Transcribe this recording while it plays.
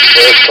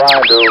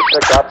trying to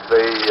pick up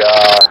the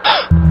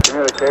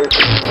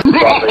communication from the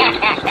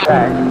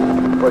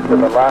tank, which in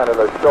the line of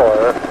the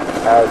shore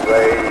has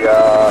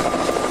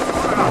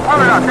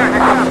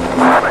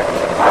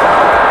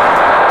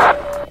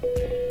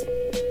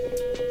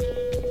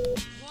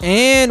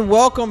And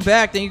welcome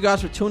back. Thank you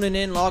guys for tuning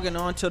in, logging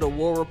on to the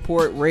War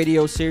Report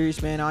radio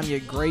series, man. I'm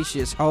your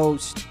gracious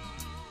host,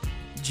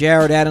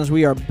 Jared Adams.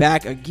 We are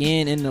back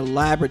again in the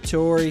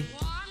laboratory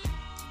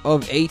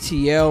of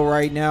ATL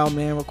right now,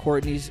 man,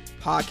 recording these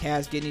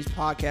podcasts, getting these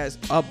podcasts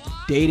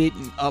updated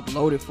and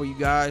uploaded for you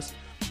guys.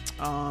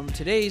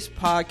 Today's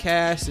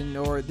podcast,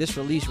 or this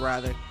release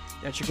rather,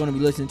 that you're going to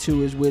be listening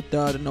to is with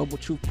the Noble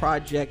Truth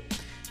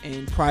Project,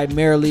 and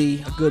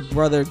primarily a good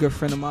brother, a good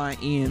friend of mine,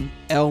 Ian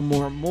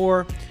Elmore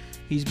Moore.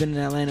 He's been in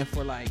Atlanta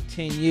for like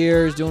 10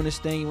 years doing this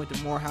thing. He went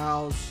to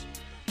Morehouse.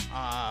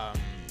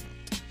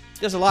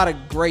 There's a lot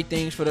of great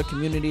things for the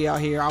community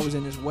out here. I was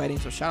in his wedding,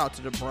 so shout out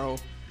to the bro.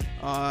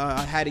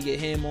 I had to get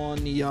him on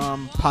the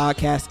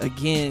podcast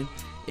again.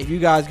 If you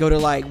guys go to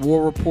like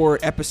War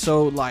Report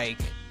episode like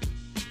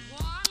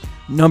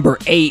number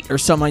 8 or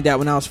something like that,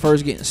 when I was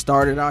first getting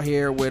started out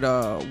here with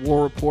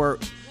War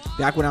Report,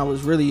 back when I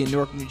was really in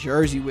Newark, New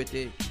Jersey with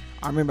it,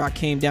 I remember I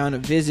came down to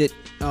visit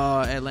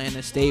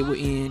Atlanta, stayed with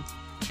Ian,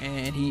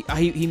 and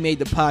he made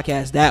the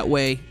podcast that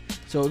way.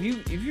 So if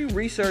you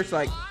research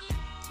like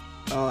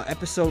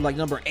episode like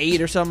number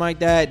 8 or something like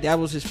that, that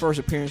was his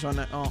first appearance on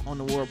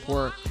the War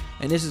Report,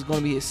 and this is going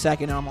to be his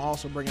second. I'm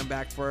also bringing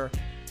back for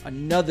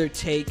another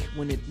take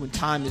when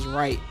time is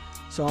right.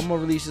 So I'm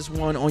gonna release this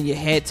one on your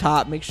head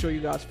top. Make sure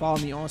you guys follow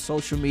me on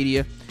social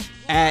media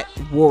at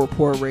War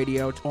Report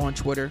Radio on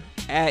Twitter,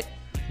 at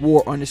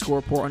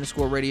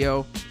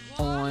War_Report_Radio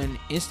on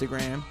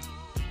Instagram.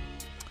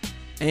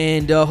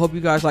 And hope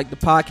you guys like the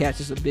podcast.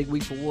 It's a big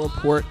week for War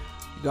Report.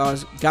 You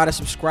guys gotta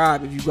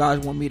subscribe if you guys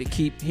want me to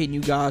keep hitting you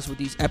guys with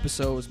these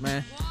episodes,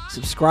 man.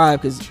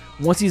 Subscribe, because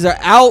once these are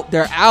out,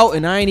 they're out,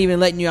 and I ain't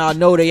even letting y'all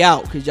know they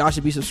out, because y'all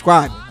should be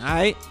subscribing, all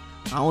right?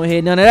 I don't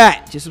hear none of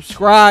that. Just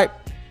subscribe.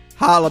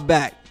 Holla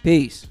back.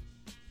 Peace.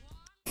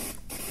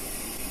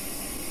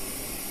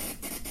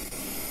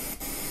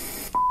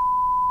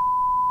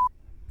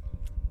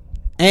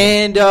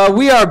 And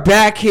we are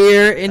back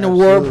here in the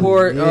War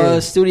Report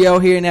studio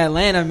here in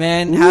Atlanta,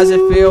 man. How's it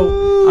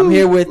feel? I'm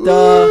here with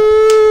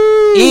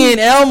Ian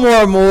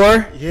Elmore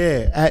Moore.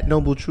 Yeah, at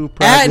Noble Truth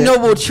Project. At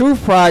Noble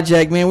Truth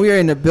Project, man. We are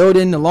in the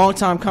building. A long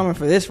time coming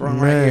for this run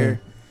right here.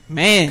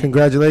 Man.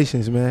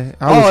 Congratulations, man.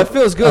 It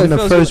feels good. I'm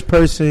the first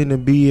person to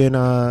be in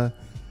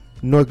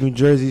Newark, New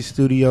Jersey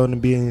studio, and to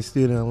be in the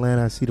studio in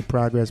Atlanta. I see the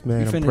progress,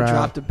 man. I'm finna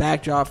drop the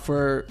backdrop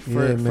for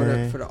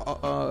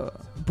the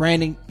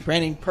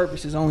branding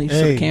purposes only,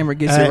 so the camera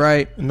gets it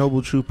right.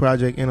 Noble Truth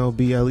Project,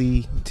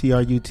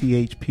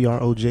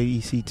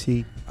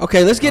 NOBLETRUTHPROJECT.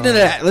 Okay, let's get into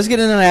that. Let's get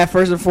into that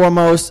first and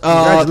foremost.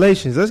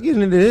 Congratulations. Let's get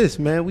into this,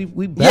 man. We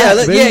back. Yeah,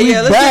 let's get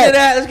into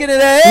that. Let's get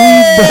into that.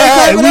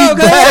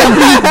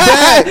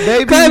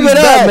 Hey, clap it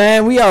up,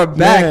 man. We are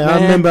back, man. I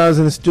remember I was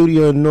in the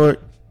studio in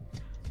Newark,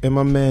 and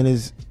my man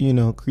is,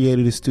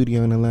 created a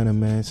studio in Atlanta,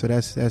 man. So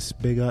that's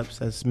big ups.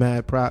 That's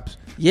mad props.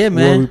 Yeah,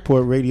 man. War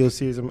Report radio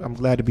series. I'm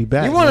glad to be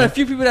back. You're one of the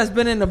few people that's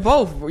been into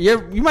both.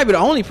 You might be the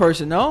only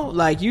person, though.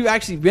 Like, you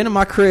actually been in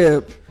my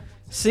crib.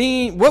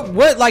 Seen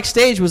what like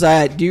stage was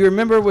I at? Do you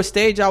remember what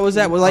stage I was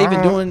at? Was I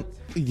even doing?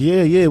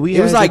 Yeah. It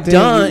was like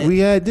done. We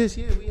had this.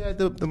 Yeah, we had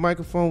the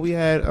microphone. We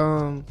had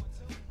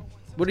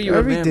what do you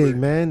everything, remember?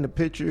 Man? The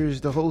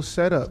pictures, the whole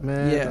setup,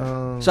 man.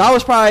 Yeah. So I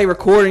was probably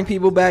recording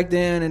people back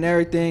then and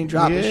everything,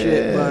 dropping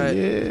shit, but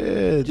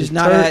just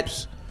not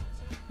Terps.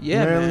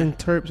 Maryland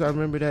Terps. I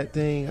remember that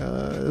thing.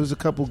 It was a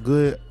couple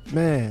good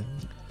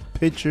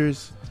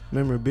pictures.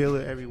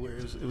 Memorabilia everywhere.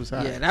 It was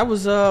hot. Yeah, that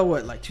was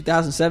like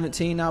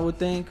 2017, I would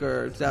think,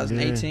 or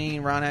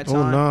 2018, around that time.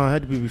 Oh no, it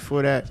had to be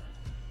before that.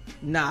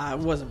 Nah, it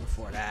wasn't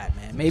before that,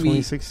 man. Maybe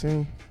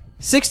 2016.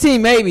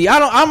 16, maybe.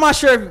 I'm not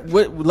sure.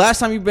 What last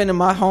time you've been in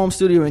my home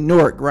studio in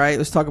Newark, right?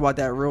 Let's talk about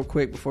that real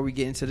quick before we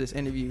get into this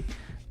interview.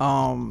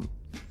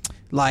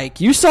 Like,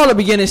 you saw the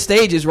beginning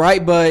stages,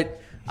 right? But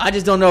I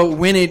just don't know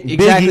when it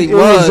exactly Biggie,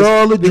 was. It was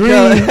all a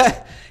dream.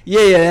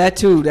 Yeah, that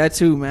too,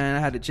 man. I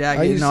had the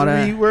jacket and all that. I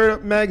used to read Word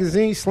Up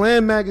magazines,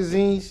 Slam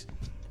magazines.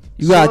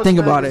 You gotta think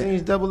about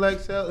it. Double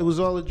XL. It was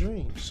all a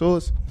dream.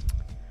 Source.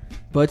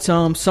 But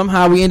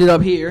somehow we ended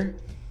up here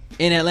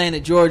in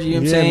Atlanta, Georgia. You know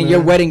what I'm saying? Man. Your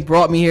wedding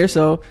brought me here,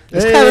 so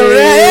it's kind of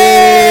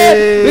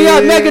we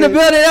got Meg in the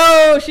building.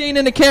 Oh, she ain't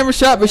in the camera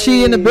shot, but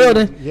she in the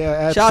building. Yeah,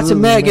 absolutely. Shout out to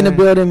Meg in the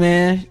building,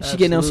 man. She Absolutely.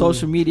 getting those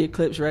social media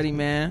clips ready,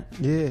 man.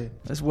 Yeah.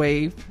 Let's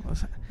wave.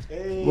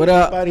 Hey, what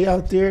up? Everybody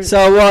out there.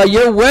 So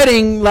your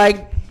wedding,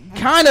 like,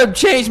 kind of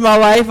changed my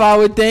life, I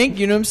would think.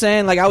 You know what I'm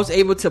saying? Like, I was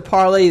able to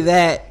parlay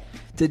that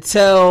to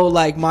tell,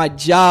 like, my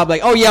job,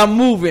 like, oh yeah, I'm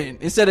moving.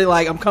 Instead of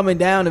like I'm coming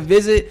down to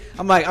visit,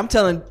 I'm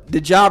telling the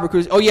job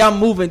recruiters, oh yeah, I'm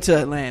moving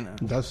to Atlanta.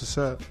 That's what's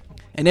up.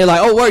 And they're like,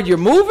 oh word, you're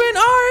moving?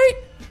 All right,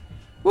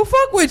 well,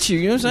 fuck with you.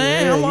 You know what I'm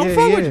saying? I'm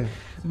fuck with you.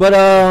 But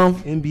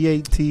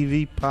NBA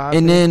TV popping.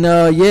 and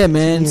then yeah,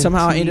 man. TNT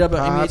Somehow I ended up at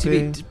NBA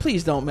popping. TV.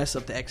 Please don't mess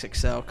up the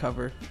XXL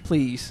cover,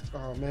 please.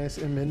 Oh man, it's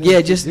imminent.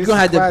 Yeah, just This you're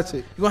gonna is have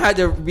classic.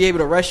 to be able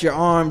to rest your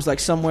arms like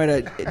somewhere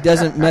that it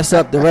doesn't mess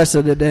up the rest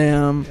of the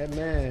damn. That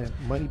man,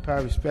 money,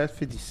 power, respect.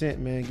 50 Cent,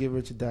 man, get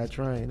rich or die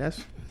trying.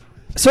 That's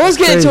So let's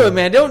get into crazy. it,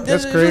 man. That's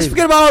Let's crazy.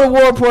 forget about all the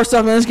War Report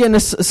stuff, man. Let's get into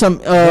some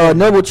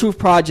Noble Truth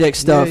Project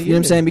stuff. Yeah, You know what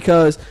I'm yeah. saying?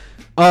 Because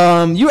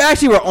you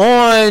actually were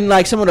on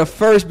like some of the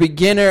first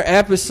beginner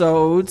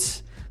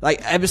episodes,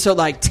 like episode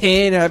like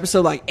 10 or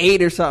episode like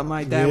 8 or something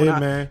like that. Yeah, when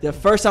man. The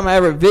first time I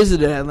ever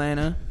visited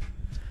Atlanta.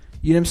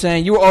 You know what I'm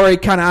saying? You were already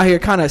kind of out here,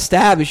 kind of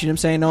established. You know what I'm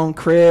saying? Own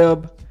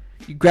crib.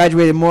 You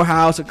graduated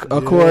Morehouse, of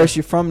Yeah. course.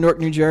 You're from Newark,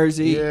 New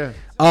Jersey. yeah,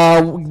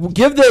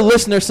 Give the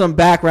listener some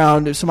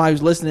background if somebody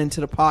who's listening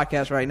to the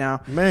podcast right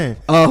now. man.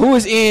 Who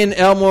is in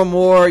Elmore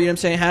Moore? You know what I'm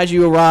saying? How'd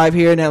you arrive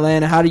here in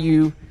Atlanta? How do you, you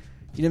know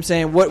what I'm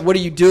saying? What do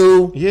you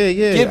do? Yeah,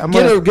 yeah.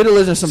 Get a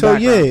listener some So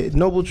background. yeah,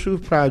 Noble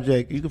Truth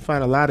Project. You can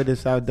find a lot of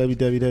this out at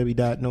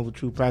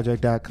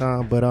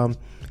www.nobletruthproject.com. But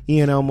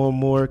Ian Elmore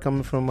Moore,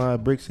 coming from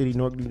Brick City,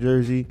 Newark, New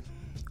Jersey.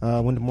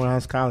 Went to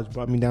Morehouse College,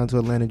 brought me down to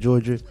Atlanta,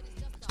 Georgia.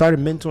 Started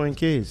mentoring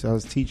kids. I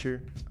was a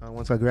teacher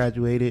once I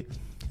graduated,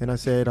 and I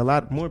said a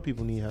lot more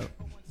people need help.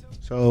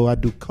 So I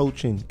do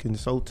coaching,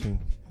 consulting,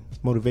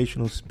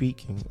 motivational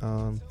speaking.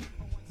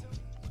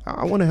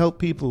 I want to help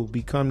people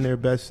become their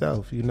best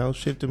self, you know,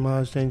 shifting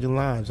minds, changing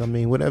lives. I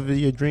mean, whatever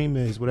your dream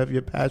is, whatever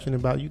you're passionate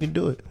about, you can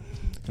do it.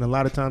 And a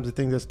lot of times the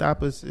things that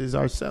stop us is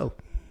ourselves.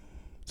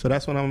 So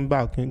that's what I'm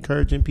about,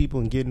 encouraging people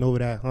and getting over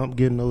that hump,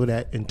 getting over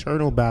that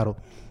internal battle,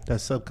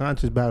 that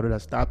subconscious battle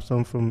that stops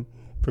them from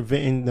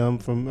preventing them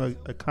from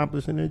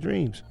accomplishing their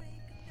dreams.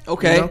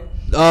 Okay. You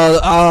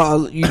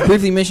know? You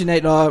briefly mentioned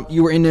that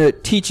you were into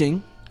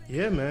teaching.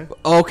 Yeah, man.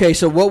 Okay,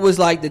 so what was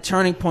like the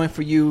turning point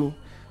for you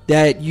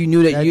that you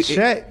knew that That you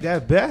check,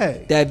 that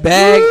bag. that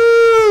bag?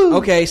 Woo!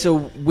 Okay, so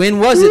when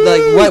was it?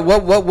 Like,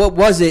 what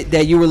was it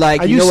that you were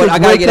like? I You know used what? to I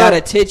gotta wake get out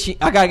up- of teaching.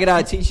 I gotta get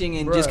out of teaching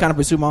and just Bruh, kind of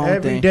pursue my own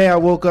Every thing. day I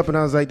woke up and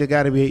I was like, there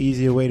got to be an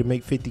easier way to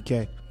make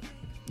 50K.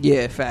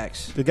 Yeah,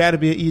 facts. There got to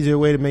be an easier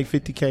way to make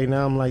 50K.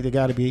 Now I'm like, there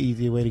got to be an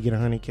easier way to get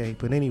 100K.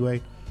 But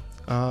anyway,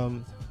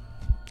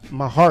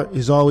 my heart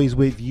is always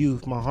with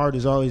youth. My heart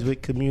is always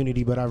with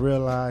community. But I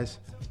realize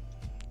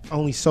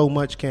only so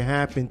much can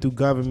happen through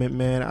government,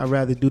 man. I'd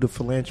rather do the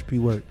philanthropy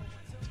work.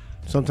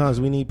 Sometimes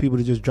we need people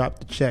to just drop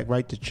the check,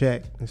 write the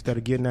check, instead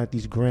of getting out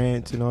these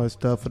grants and all that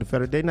stuff for the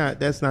federal.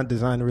 That's not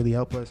designed to really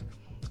help us.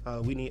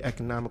 We need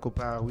economical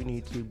power. We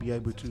need to be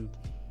able to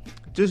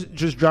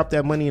just drop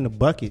that money in the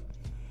bucket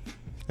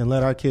and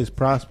let our kids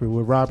prosper.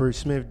 What Robert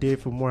Smith did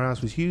for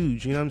Morehouse was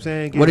huge. You know what I'm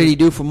saying? What did he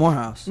do for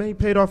Morehouse? Man, he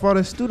paid off all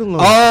that student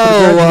loans. Oh,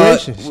 for the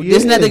graduations.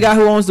 isn't that the guy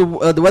who owns the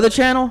Weather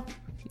Channel?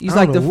 He's I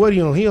like don't the know what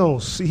he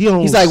owns. He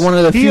owns. He's like one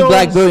of the he few owns-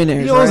 black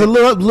billionaires, He owns right? a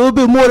little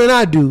bit more than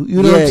I do.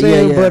 You know what Yeah, I'm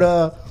saying? yeah, yeah.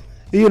 But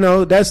you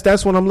know,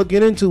 that's what I'm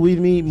looking into. We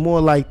need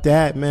more like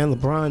that, man.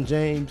 LeBron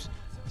James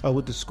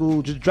with the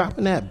school, just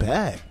dropping that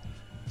bag,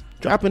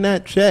 dropping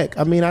that check.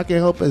 I mean, I can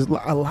help a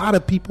lot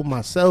of people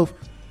myself,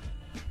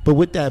 but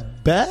with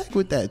that bag,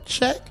 with that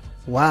check,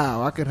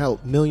 wow, I can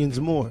help millions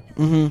more.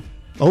 Mm-hmm.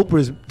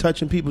 Oprah's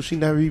touching people she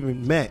never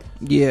even met.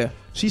 Yeah.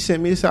 She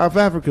sent me to South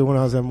Africa when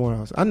I was at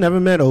Morehouse. I never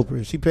met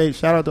Oprah. She paid.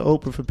 Shout out to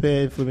Oprah for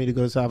paying for me to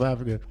go to South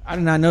Africa. I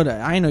did not know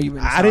that. I didn't know you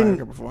been to I South didn't.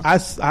 Africa before.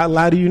 I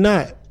lie to you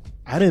not.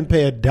 I didn't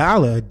pay a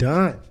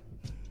dime.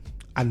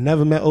 I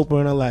never met Oprah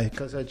in her life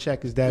because her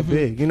check is that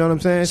big. You know what I'm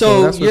saying?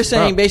 So that's you're what's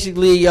saying up.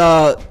 basically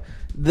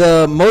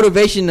the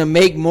motivation to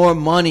make more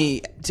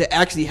money to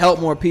actually help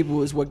more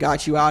people is what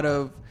got you out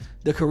of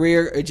the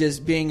career of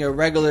just being a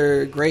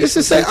regular grade It's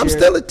the same. I'm teacher?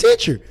 still a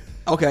teacher.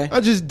 Okay.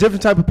 I'm just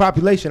different type of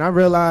population. I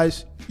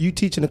realize you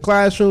teach in a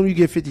classroom, you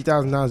get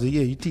 $50,000 a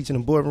year. You teach in a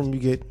boardroom, you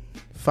get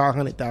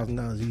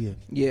 $500,000 a year.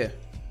 Yeah.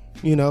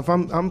 You know, if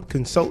I'm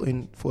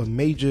consulting for a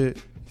major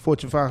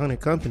Fortune 500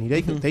 company,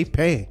 they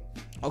paying.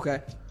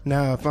 Okay.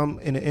 Now, if I'm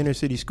in an inner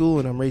city school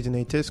and I'm raising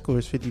their test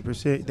scores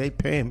 50%, they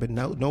paying, but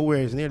nowhere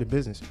is near the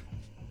business.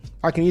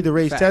 I can either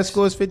raise Facts. test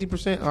scores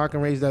 50% or I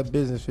can raise that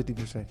business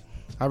 50%.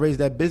 I raise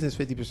that business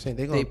 50%.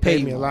 They're going They to pay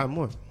pay me a more. lot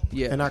more.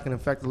 Yeah. And I can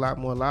affect a lot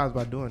more lives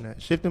by doing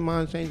that. Shifting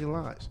minds, changing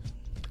lives.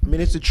 I mean,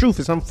 it's the truth.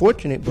 It's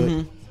unfortunate,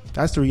 but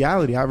that's the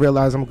reality. I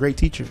realize I'm a great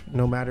teacher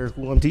no matter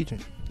who I'm teaching.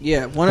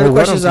 Yeah. One of the Or what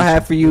questions I'm I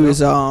have for teaching, you you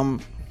is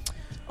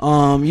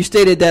you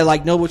stated that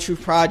like Noble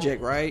Truth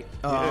Project, right?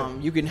 Yeah.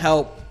 You can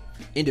help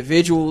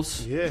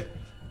individuals, Yeah,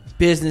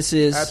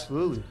 businesses.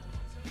 absolutely.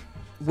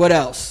 What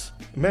else?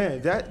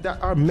 Man, that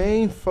our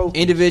main focus.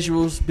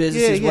 Individuals,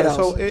 businesses. What else?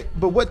 So,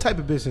 but what type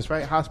of business,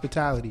 right?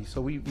 Hospitality.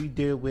 So we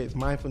deal with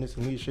mindfulness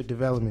and leadership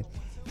development.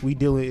 We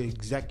deal with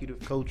executive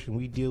coaching.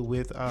 We deal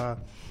with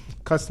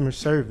customer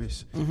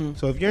service. Mm-hmm.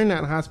 So if you're in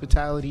that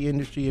hospitality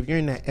industry, if you're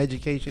in that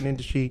education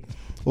industry,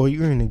 or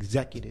you're an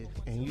executive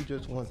and you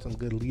just want some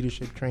good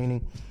leadership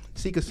training,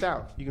 seek us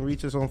out. You can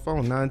reach us on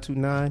phone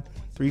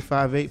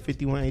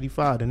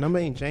 929-358-5185. The number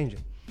ain't changing.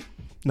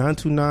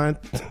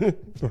 929,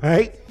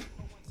 right?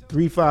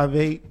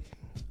 358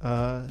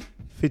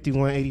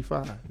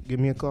 5185. Give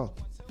me a call.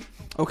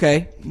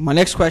 Okay. My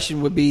next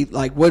question would be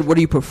like, what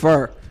do you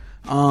prefer?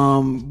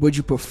 Would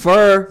you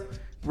prefer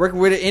working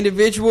with an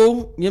individual, you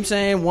know what I'm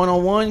saying,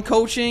 one-on-one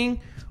coaching,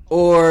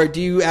 or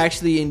do you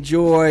actually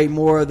enjoy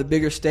more of the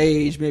bigger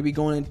stage, maybe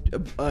going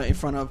in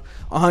front of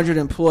 100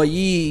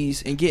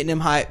 employees and getting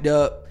them hyped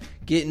up,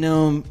 getting them,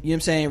 you know what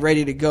I'm saying,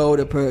 ready to go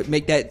to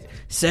make that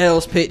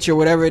sales pitch or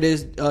whatever it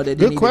is that they need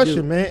Good question,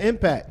 to do?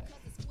 man.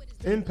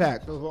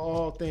 Impact of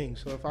all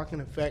things. So if I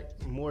can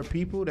affect more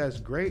people,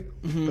 that's great.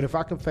 But if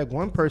I can affect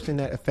one person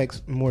that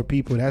affects more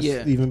people, that's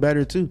even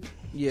better too.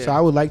 Yeah. So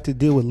I would like to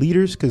deal with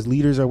leaders because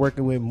leaders are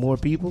working with more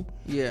people.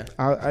 Yeah.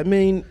 I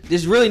mean,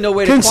 there's really no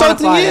way to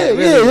consulting. quantify Yeah, that,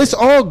 really. yeah. It's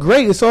all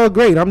great. It's all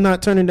great. I'm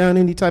not turning down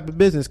any type of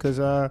business because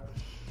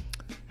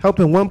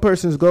helping one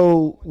person's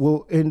goal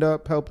will end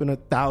up helping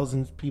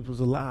 1,000 people's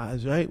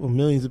lives, right? Or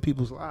millions of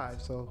people's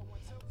lives. So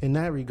in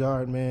that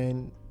regard,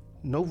 man,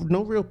 no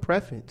real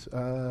preference.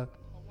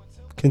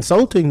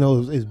 Consulting though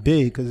is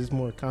big because it's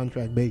more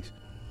contract based.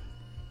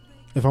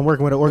 If I'm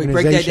working with an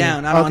organization, break that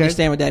down. I don't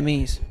understand what that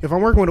means. If I'm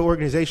working with an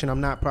organization,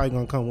 I'm not probably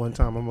gonna come one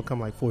time. I'm gonna come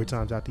like 4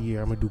 times out the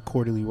year. I'm gonna do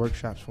quarterly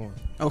workshops for them.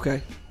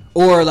 Okay,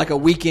 or like a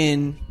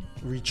weekend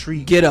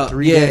retreat, get up,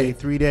 3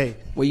 day.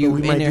 Where you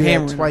we in might there do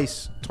hammering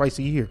that twice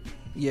a year.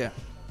 Yeah,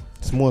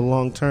 it's more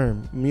long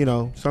term. You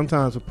know,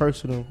 sometimes with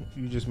personal,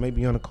 you just may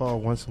be on a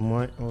call once a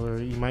month, or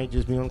you might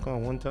just be on a call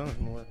one time.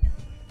 Or,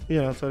 you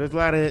know, so there's a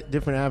lot of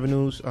different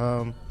avenues.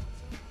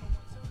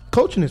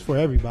 Coaching is for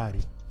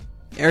everybody.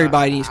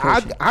 Everybody needs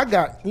coaching. I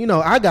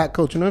got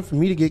coaching. In order for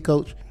me to get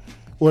coached,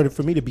 or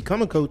for me to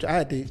become a coach, I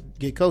had to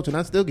get coached, and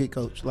I still get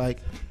coached. Like,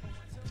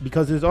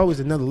 because there's always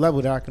another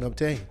level that I can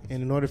obtain,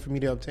 and in order for me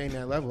to obtain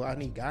that level, I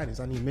need guidance.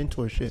 I need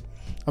mentorship.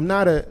 I'm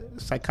not a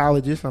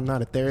psychologist. I'm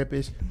not a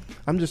therapist.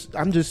 I'm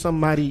just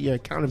somebody, your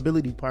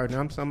accountability partner.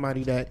 I'm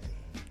somebody that,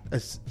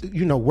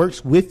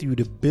 works with you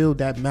to build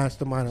that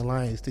mastermind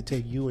alliance to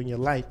take you and your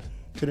life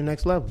to the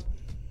next level.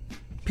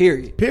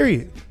 Period.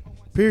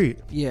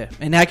 Yeah,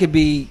 and that could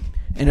be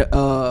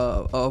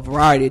a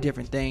variety of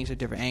different things or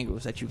different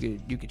angles that you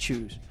could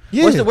choose.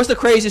 Yeah. What's the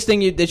craziest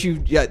thing you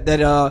think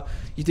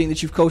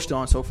that you've coached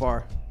on so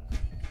far?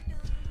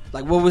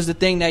 Like, what was the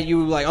thing that you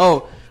were like?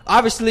 Oh,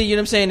 obviously, you know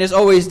what I'm saying. There's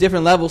always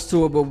different levels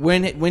to it, but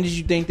when did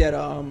you think that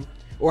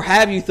or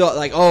have you thought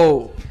like,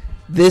 oh,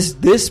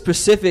 this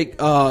specific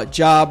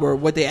job or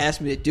what they asked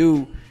me to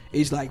do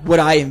is like what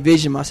I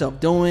envision myself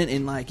doing,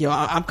 and like,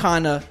 I'm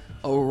kind of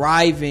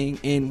arriving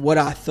in what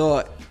I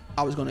thought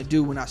I was going to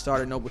do when I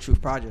started Noble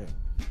Truth Project.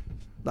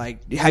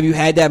 Like, have you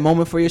had that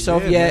moment for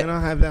yourself yet? Man,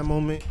 I have that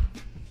moment.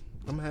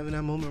 I'm having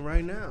that moment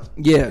right now.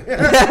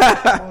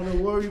 Yeah. On the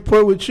War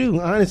Report with you.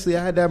 Honestly,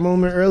 I had that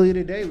moment earlier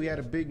today. We had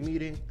a big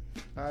meeting.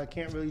 I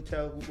can't really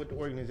tell what the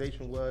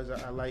organization was.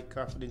 I like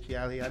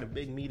confidentiality. I had a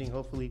big meeting.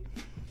 Hopefully,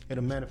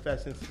 it'll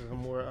manifest into some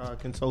more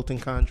consulting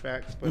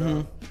contracts.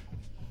 But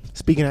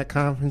speaking at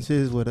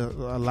conferences with a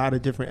lot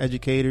of different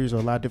educators or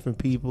a lot of different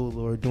people,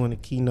 or doing a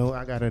keynote.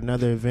 I got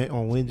another event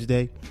on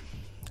Wednesday,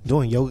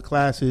 doing yoga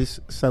classes,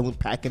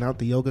 packing out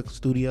the yoga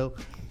studio.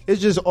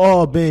 It's just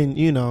all been,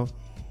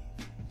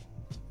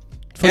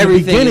 from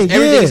everything. The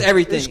beginning. Is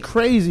everything. It's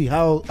crazy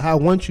how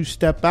once you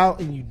step out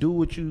and you do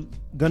what you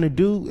gonna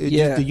do,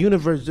 the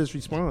universe just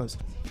responds.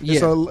 Yeah.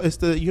 It's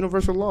the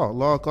universal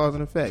law of cause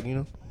and effect.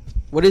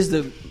 What is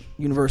the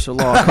universal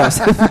law of cause?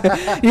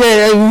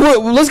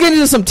 Let's get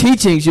into some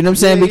teachings, you know what I'm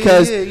saying?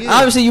 Because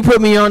obviously you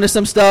put me on to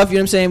some stuff, you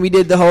know what I'm saying? We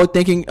did the whole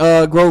Think and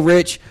Grow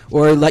Rich,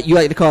 or like you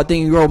like to call it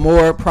Think and Grow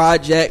More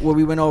project, where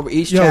we went over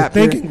each chapter.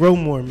 Think and Grow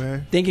More,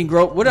 man. Think and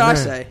Grow, what did I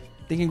say?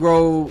 Think and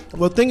Grow.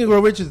 Well, Think and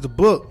Grow Rich is the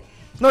book.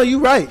 No, you're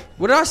right.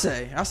 What did I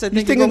say? I said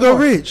Think and Grow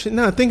Rich.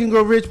 No, Think and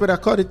Grow Rich, but I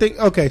called it Think.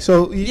 Okay,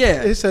 so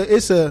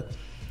it's a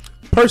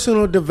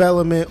personal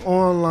development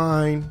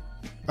online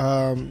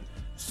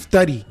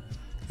study.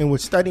 And we're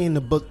studying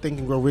the book Think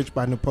and Grow Rich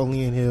by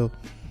Napoleon Hill.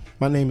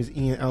 My name is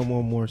Ian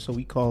Elmore Moore, so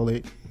we call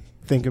it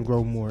Think and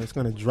Grow More. It's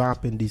going to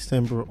drop in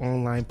December,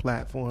 online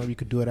platform. You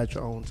could do it at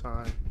your own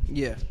time.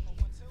 Yeah.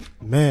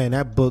 Man,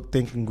 that book,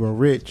 Think and Grow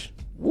Rich,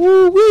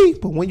 woo-wee.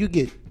 But when you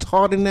get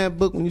taught in that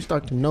book, when you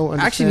start to know,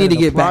 understand, I actually need to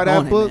get back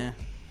on book, it, man.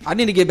 I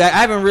need to get back. I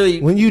haven't really.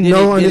 When you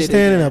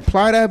understand, and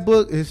apply that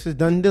book, it's a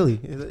done deal.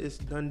 It's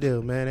a done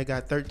deal, man. They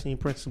got 13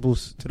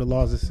 principles to the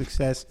laws of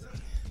success.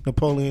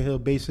 Napoleon Hill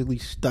basically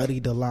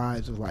studied the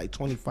lives of like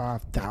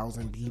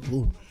 25,000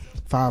 people,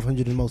 500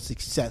 of the most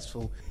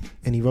successful,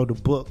 and he wrote a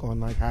book on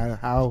like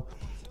how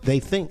they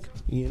think.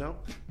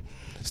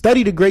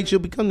 Study the greats, you'll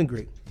become the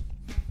great.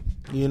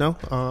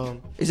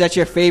 Is that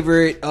your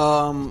favorite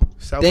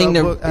thing?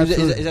 Book?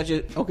 Is that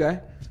your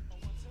okay?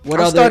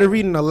 I started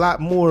reading a lot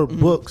more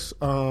books,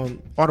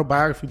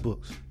 autobiography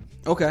books.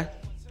 Okay.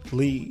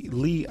 Lee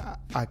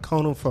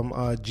Iacocca from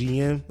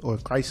GM or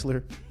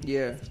Chrysler.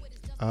 Yeah.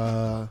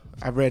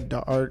 I read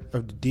The Art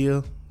of the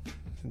Deal,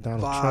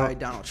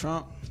 Donald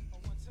Trump.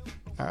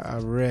 I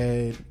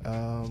read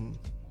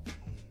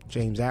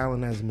James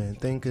Allen, As a Man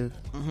Thinketh.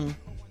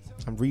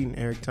 I'm reading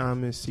Eric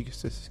Thomas,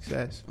 Secrets to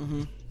Success.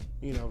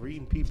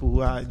 reading people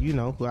who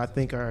I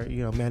think are,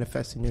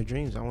 manifesting their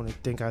dreams. I want to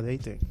think how they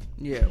think.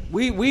 Yeah,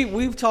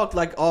 we've talked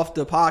like off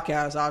the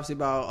podcast, obviously,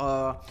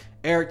 about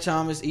Eric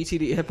Thomas,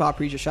 ETD hip hop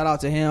preacher. Shout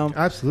out to him.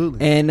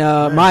 Absolutely. And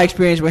my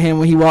experience with him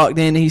when he walked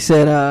in, he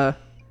said,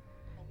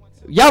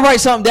 "Y'all write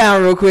something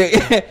down real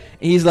quick."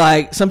 He's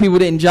like, some people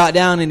didn't jot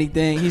down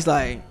anything. He's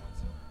like,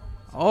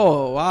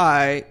 "Oh, all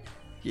right.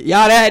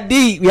 Y'all that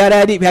deep.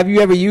 Have you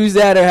ever used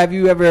that, or have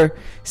you ever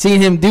seen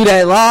him do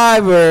that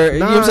live, or you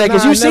know what I'm saying?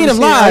 Because you've seen him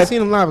live. I've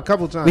seen him live a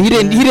couple times. But he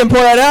didn't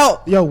pour that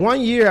out. Yo, one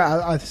year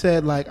I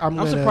said like I'm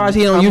surprised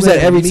he don't use that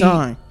every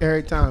time.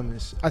 Eric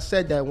Thomas. I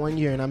said that one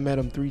year, and I met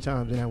him 3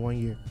 times in that one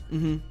year.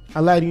 Mm-hmm. I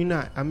lied to you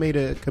not. I made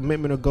a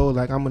commitment, a goal,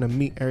 like I'm gonna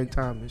meet Eric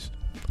Thomas.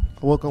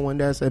 I woke up one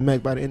day, I said,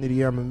 "Meg, by the end of the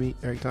year, I'm gonna meet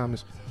Eric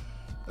Thomas."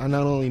 I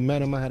not only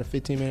met him, I had a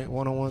 15-minute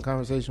one-on-one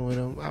conversation with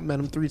him. I met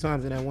him 3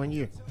 times in that one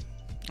year.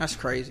 That's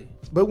crazy.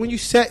 But when you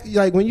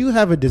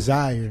have a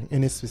desire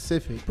and it's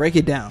specific, break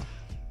it down.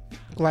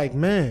 Like,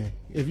 man,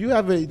 if you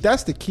have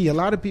that's the key. A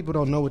lot of people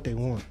don't know what they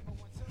want.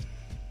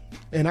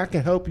 And I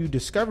can help you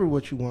discover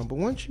what you want. But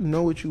once you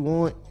know what you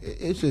want,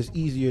 it's just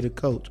easier to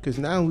coach. Because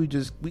now we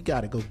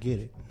got to go get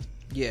it.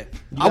 Yeah.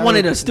 I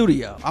wanted a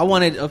studio. I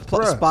wanted a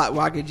spot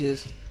where I could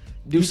just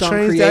do something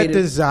creative. You change that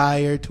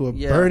desire to a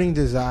burning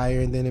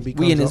desire, and then it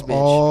becomes an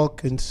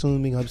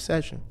all-consuming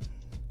obsession.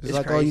 It's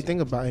like crazy. All you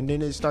think about, and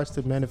then it starts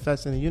to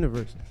manifest in the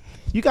universe.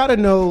 You got to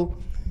know.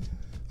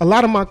 A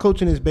lot of my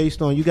coaching is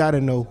based on you got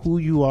to know who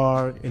you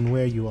are and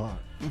where you are.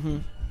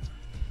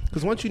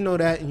 Because once you know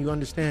that and you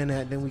understand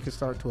that, then we can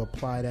start to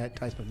apply that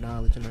type of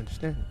knowledge and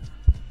understanding.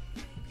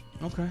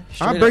 Okay,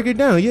 I'll break it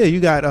down. Yeah, you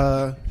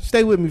got.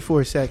 Stay with me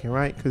for a second,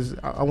 right? Because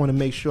I want to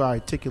make sure I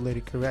articulate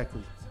it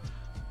correctly.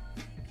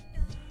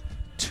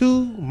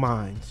 2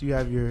 minds. You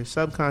have your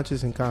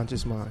subconscious and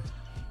conscious mind.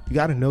 You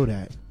got to know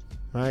that.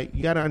 Right?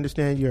 You got to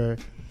understand your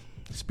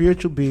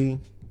spiritual being,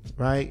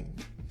 right?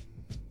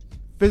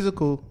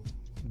 Physical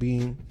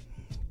being,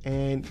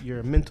 and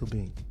your mental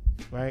being,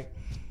 right?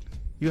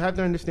 You have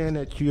to understand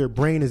that your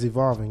brain is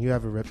evolving. You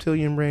have a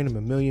reptilian brain, a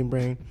mammalian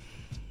brain,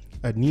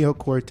 a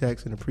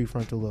neocortex, and a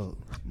prefrontal lobe.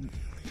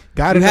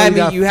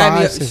 You had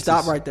me.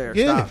 Stop right there.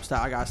 Yeah.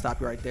 Stop. I got to stop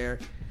you right there.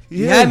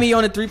 You had me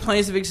on the 3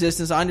 planes of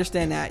existence. I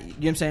understand that. You know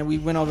what I'm saying? We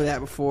went over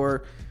that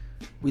before.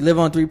 We live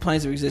on 3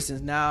 planes of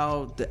existence.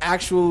 Now, the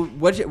actual,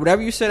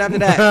 whatever you said after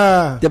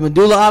that, the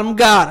medulla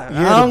oblongata.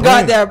 I don't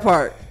got that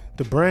part.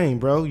 The brain,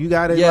 bro. You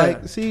got to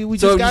we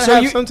just got to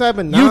have some type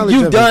of knowledge.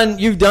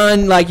 You've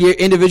done like your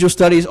individual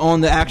studies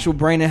on the actual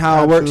brain and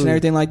how it works and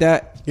everything like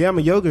that. Yeah, I'm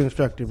a yoga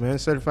instructor, man,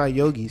 certified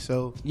yogi.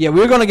 So yeah,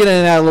 we're gonna get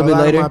into that a little bit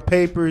later. Of my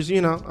papers,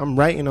 I'm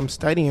writing, I'm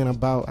studying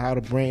about how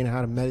the brain,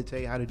 how to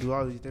meditate, how to do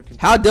all these different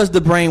things. How does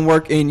the brain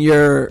work in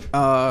your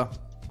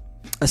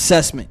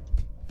assessment?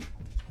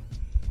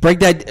 Break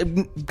that.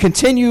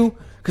 Continue,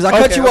 because I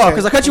cut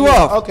you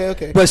off.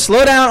 Okay. But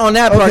slow down on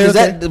that part. Because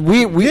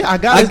I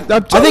got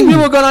it. I think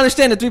people are going to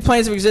understand the 3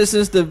 planes of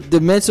existence: the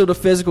mental, the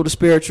physical, the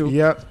spiritual.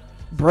 Yep.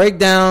 Break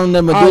down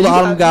the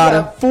medulla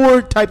oblongata.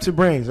 4 types of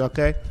brains.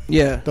 Okay.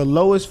 Yeah. The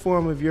lowest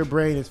form of your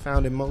brain is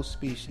found in most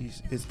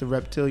species. It's the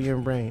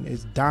reptilian brain.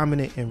 It's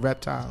dominant in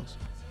reptiles.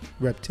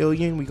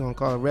 Reptilian, we're gonna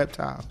call it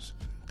reptiles.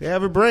 They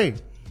have a brain.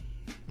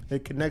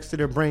 It connects to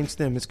their brain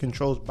stem. It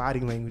controls body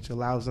language,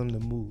 allows them to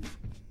move.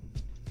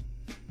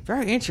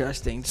 Very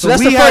interesting. So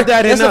that's we have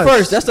that in us.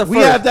 That's the first. We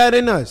have that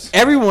in us.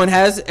 Everyone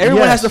has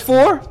the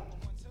 4?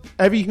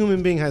 Every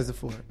human being has the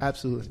 4.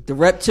 Absolutely. The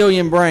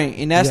reptilian brain.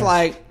 And that's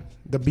like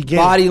the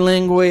beginning. Body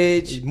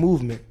language.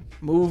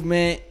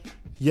 Movement.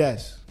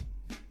 Yes.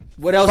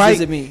 What else does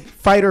it mean?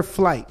 Fight or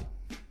flight.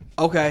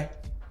 Okay.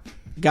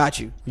 Got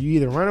you. You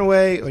either run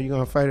away or you're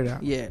going to fight it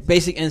out. Yeah.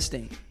 Basic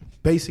instinct.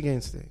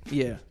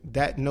 Yeah.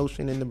 That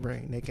notion in the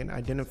brain. They can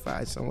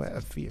identify somewhat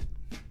of fear.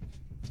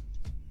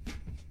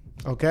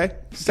 Okay?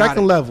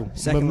 Second level,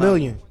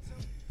 mammalian,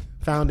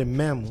 found in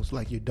mammals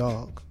like your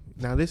dog.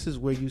 Now this is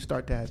where you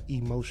start to have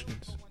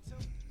emotions,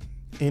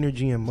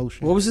 energy and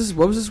motion. What was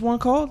this one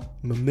called?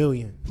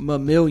 Mammalian.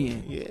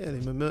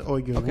 Yeah, or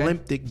your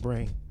limbic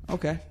brain.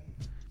 Okay.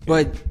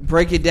 But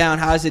break it down.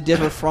 How does it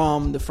differ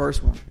from the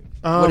first one?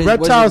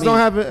 Reptiles don't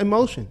have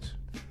emotions.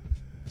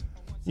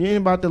 You ain't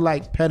about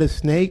to pet a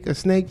snake. A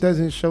snake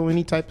doesn't show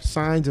any type of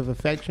signs of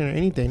affection or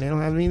anything. They don't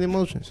have any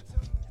emotions.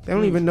 They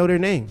don't even know their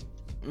name.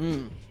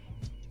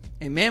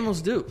 And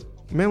mammals do.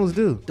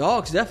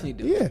 Dogs definitely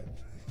do. Yeah.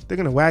 They're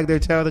going to wag their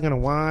tail. They're going to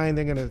whine.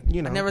 They're going to,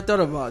 I never thought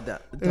about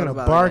that. They're going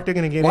to bark. They're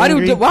going to get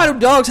angry. Why do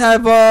dogs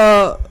have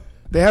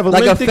they have a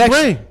limbic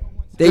brain.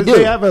 They do.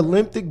 They have a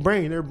limbic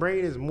brain. Their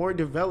brain is more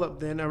developed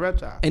than a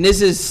reptile. And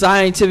this is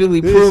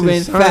scientifically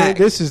proven fact.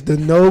 This is the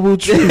Noble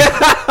Truth.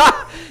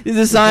 This is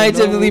a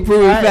scientifically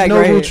proven fact.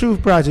 Noble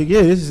Truth Project.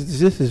 Yeah, this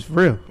is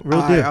real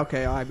deal.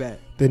 Okay, I bet.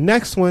 The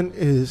next one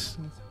is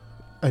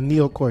a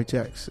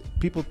neocortex.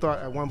 People thought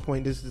at one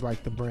point this is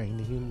like the brain,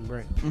 the human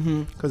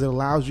brain, because it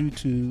allows you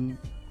to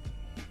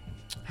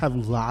have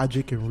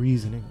logic and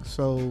reasoning.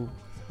 So,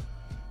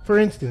 for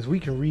instance, we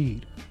can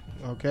read.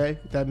 Okay,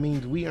 that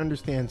means we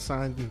understand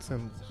signs and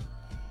symbols.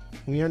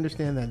 We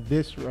understand that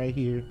this right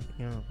here,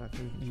 you know, if I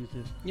can use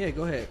this, Yeah,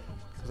 go ahead.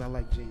 because I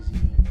like Jay-Z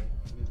anyway.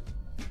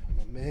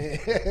 My man.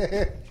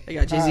 They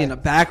got Jay-Z in the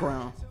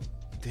background.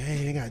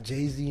 Dang, they got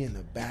Jay-Z in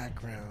the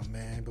background,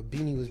 man. But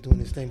Beanie was doing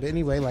his thing. But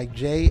anyway, like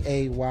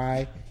Jay-Z.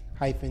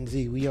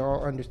 We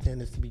all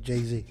understand this to be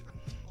Jay-Z.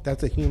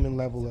 That's a human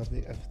level of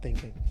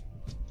thinking.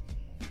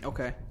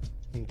 Okay.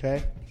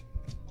 Okay?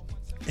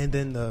 And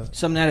then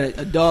Something that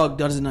a dog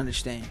doesn't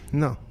understand.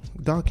 No,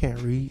 dog can't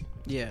read.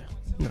 Yeah.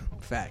 No.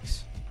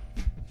 Facts.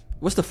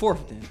 What's the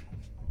fourth then?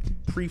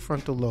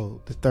 Prefrontal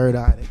lobe, the third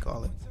eye, they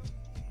call it.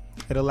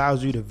 It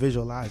allows you to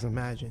visualize,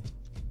 imagine,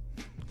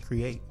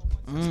 create.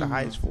 It's the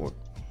highest form.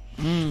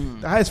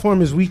 The highest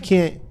form is we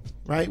can't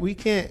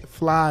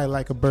fly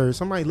like a bird.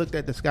 Somebody looked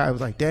at the sky and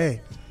was like, dang,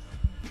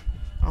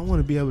 I want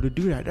to be able to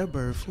do that. That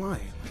bird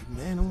flying. Like,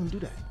 man, I want to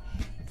do that.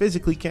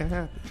 Physically can't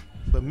happen.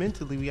 But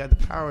mentally, we have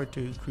the power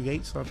to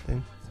create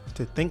something,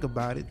 to think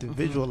about it, to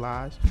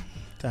visualize,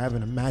 to have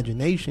an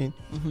imagination,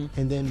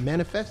 and then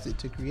manifest it,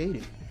 to create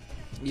it,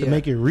 to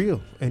make it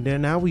real. And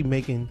then now we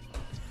making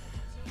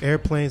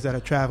airplanes that are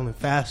traveling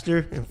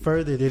faster and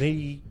further than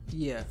any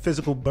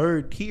physical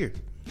bird here.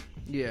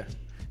 Yeah.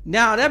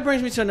 Now, that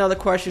brings me to another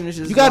question. Which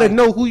is you got to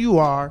know who you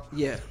are.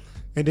 Yeah.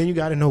 And then you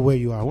got to know where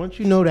you are. Once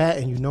you know that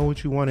and you know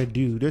what you want to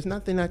do, there's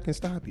nothing that can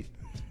stop you.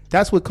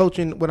 That's what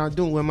coaching, what I'm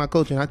doing with my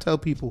coaching. I tell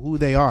people who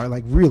they are,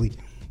 like really.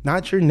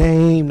 Not your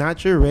name,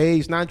 not your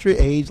race, not your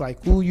age,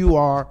 like who you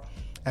are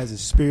as a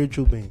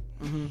spiritual being.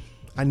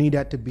 I need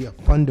that to be a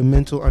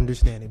fundamental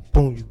understanding.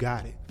 Boom, you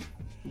got it.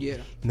 Yeah.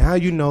 Now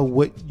you know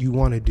what you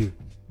want to do.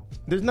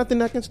 There's nothing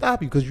that can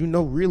stop you because you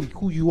know really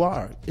who you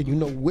are and you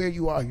know where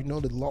you are. You know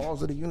the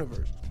laws of the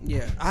universe.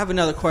 Yeah. I have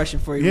another question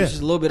for you, which is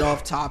a little bit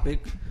off topic.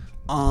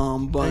 But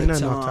ain't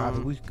nothing off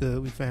topic. We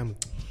good. We family.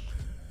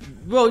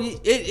 Well,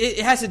 it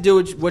has to do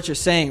with what you're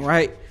saying,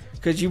 right?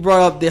 Because you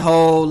brought up the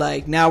whole,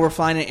 like, now we're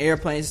flying in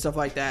airplanes and stuff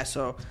like that.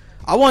 So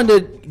I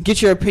wanted to get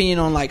your opinion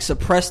on, like,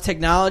 suppressed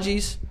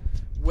technologies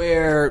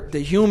where the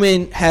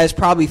human has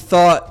probably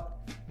thought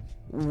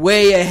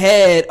way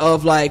ahead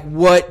of, like,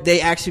 what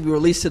they actually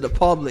release to the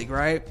public,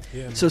 right?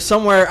 Yeah, so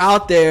somewhere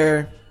out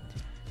there,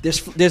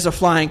 there's a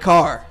flying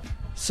car.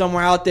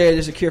 Somewhere out there,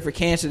 there's a cure for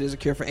cancer. There's a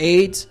cure for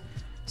AIDS.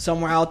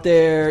 Somewhere out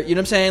there, you know what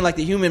I'm saying? Like,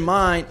 the human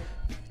mind,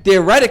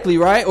 theoretically,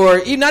 right? Or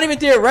even, not even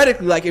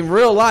theoretically, like in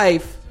real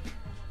life,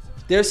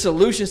 there's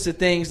solutions to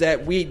things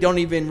that we don't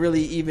even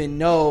really even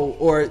know,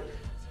 or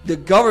the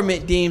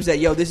government deems that,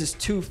 yo, this is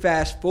too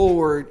fast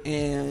forward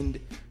and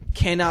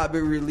cannot be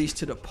released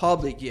to the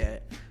public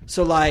yet.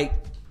 So, like,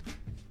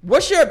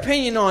 what's your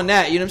opinion on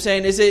that? You know what I'm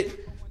saying? Is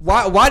it,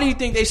 why do you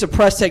think they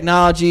suppress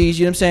technologies?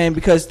 You know what I'm saying?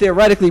 Because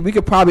theoretically, we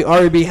could probably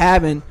already be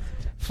having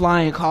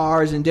flying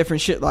cars and different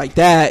shit like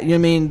that. You know what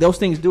I mean? Those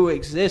things do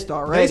exist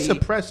already. They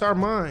suppress our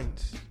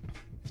minds.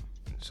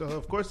 So,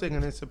 of course, they're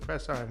going to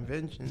suppress our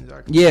inventions,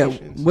 our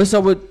creations. Yeah. What's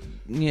up with...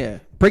 Yeah.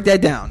 Break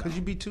that down. Because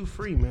you be too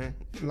free, man.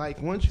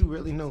 Like, once you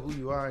really know who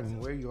you are and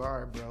where you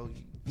are, bro,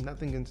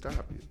 nothing can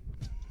stop you.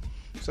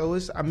 So,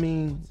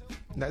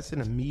 that's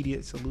an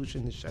immediate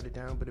solution to shut it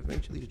down. But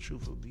eventually, the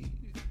truth will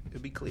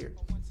be clear.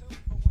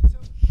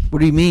 What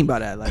do you mean by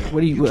that? Like, what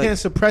do you... You can't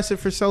suppress it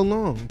for so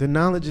long. The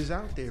knowledge is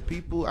out there.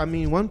 People,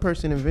 one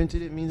person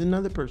invented it means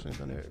another person's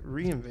going to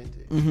reinvent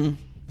it. Mm-hmm.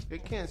 They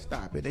can't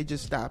stop it. They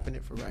just stopping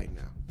it for right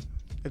now.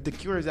 If the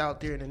cure is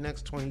out there in the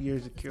next 20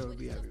 years, the cure will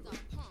be everywhere.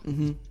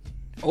 Mm-hmm.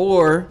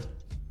 Or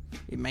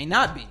it may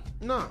not be.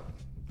 No.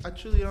 I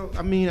truly don't.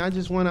 I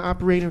just want to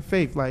operate in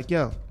faith. Like,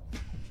 yo,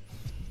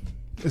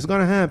 it's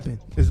going to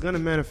happen. It's going to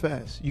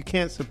manifest. You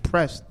can't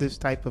suppress this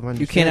type of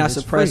understanding. You cannot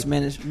suppress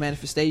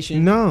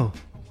manifestation. No.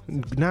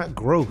 Not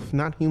growth.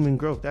 Not human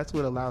growth. That's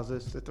what allows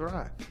us to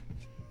thrive.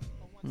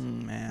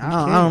 Man,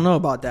 I don't know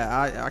about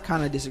that. I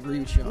kind of disagree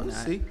with you on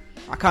that. See?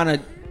 I kind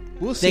of...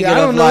 We'll see. I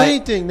don't know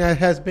anything that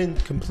has been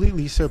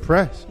completely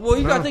suppressed. Well,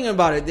 you got to think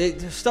about it.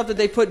 The stuff that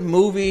they put in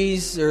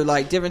movies or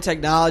like different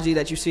technology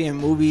that you see in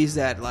movies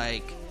that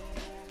like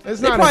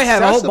it's they not probably accessible.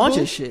 have a whole bunch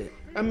of shit.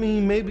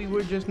 Maybe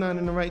we're just not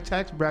in the right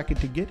tax bracket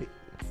to get it.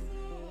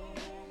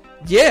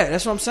 Yeah,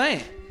 that's what I'm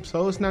saying.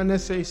 So it's not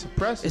necessarily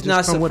suppressed. It's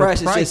not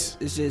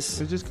suppressed. It's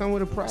just come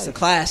with a price. It's a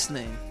class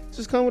thing. It's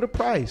just come with a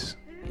price.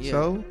 Yeah.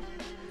 So.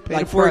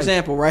 Like, for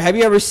example, right? Have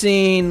you ever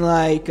seen,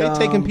 like... They're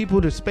taking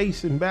people to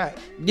space and back.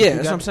 Yeah,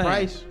 that's what I'm saying.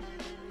 Price,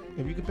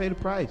 if you could pay the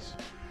price.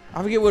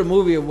 I forget what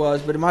movie it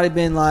was, but it might have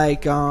been,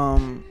 like...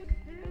 I'm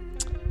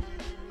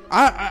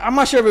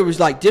not sure if it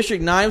was, like,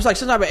 District 9. It was, like,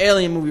 some type of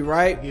alien movie,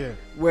 right? Yeah.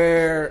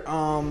 Where,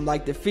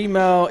 like, the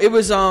female... It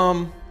was,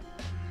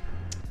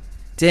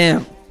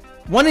 Damn.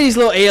 One of these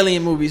little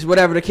alien movies,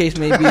 whatever the case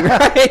may be,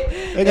 right?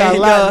 They got a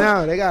lot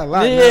now. They got a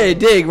lot now. Yeah,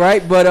 dig,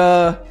 right?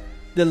 But,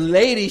 the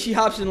lady, she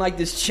hops in like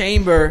this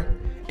chamber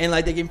and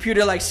like the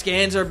computer like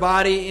scans her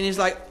body and it's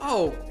like,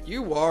 oh,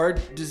 you are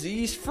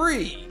disease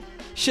free.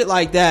 Shit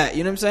like that.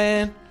 You know what I'm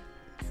saying?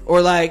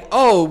 Or like,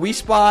 oh, we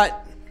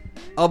spot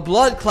a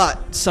blood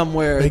clot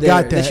somewhere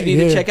that you need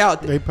to check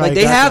out. They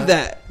have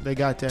that. They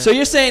got that. So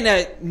you're saying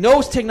that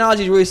no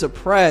technology is really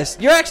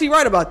suppressed. You're actually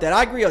right about that.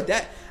 I agree with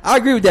that. I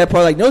agree with that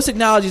part. Like, no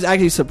technology is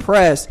actually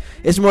suppressed.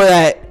 It's more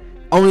that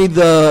only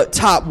the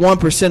top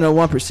 1%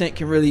 or 1%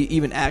 can really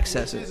even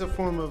access it. It's a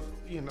form of,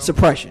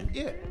 suppression.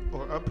 Yeah,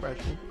 or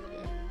oppression.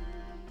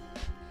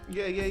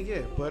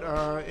 Yeah. But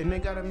and they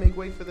gotta make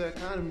way for the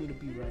economy to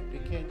be right. They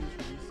can't just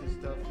release this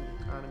stuff for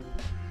the economy.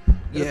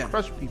 It'll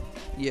crush people.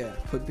 Yeah,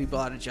 put people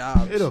out of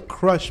jobs. It'll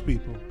crush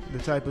people. The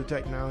type of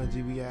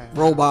technology we have.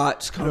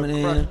 Robots coming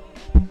in.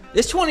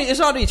 It's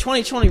already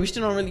 2020. We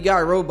still don't really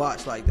got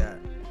robots like that.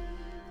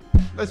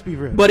 Let's be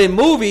real. But in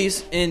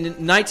movies in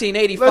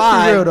 1985,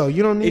 let's be real though.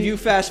 You don't need. If you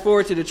fast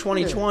forward to the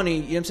 2020,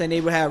 you know what I'm saying,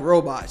 they would have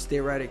robots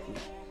theoretically.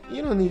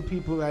 You don't need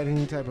people at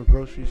any type of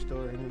grocery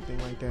store or anything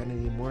like that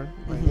anymore.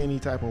 Like any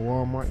type of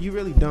Walmart. You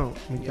really don't.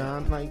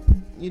 Like,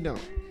 you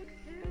don't.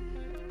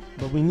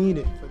 But we need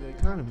it for the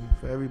economy,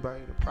 for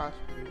everybody to prosper,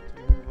 to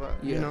move up,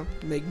 you know?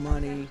 Make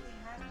money.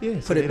 Yeah.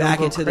 Put it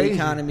back into the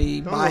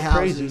economy, buy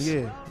houses.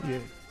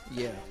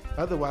 Yeah.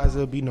 Otherwise,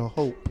 there'll be no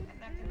hope.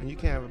 And you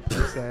can't have a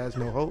place that has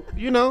no hope,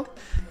 No,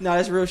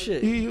 that's real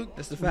shit.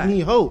 That's the fact. You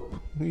need hope.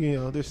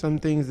 There's some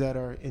things that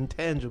are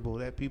intangible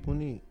that people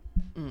need.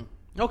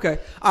 Okay.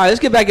 All right, let's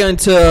get back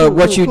into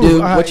what you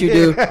do.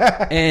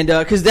 And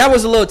because that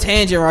was a little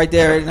tangent right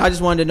there, and I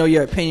just wanted to know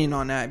your opinion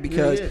on that,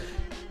 because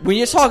when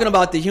you're talking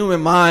about the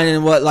human mind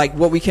and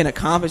what we can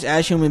accomplish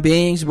as human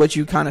beings, what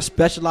you kind of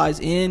specialize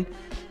in,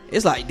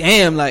 it's like,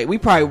 damn, like we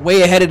probably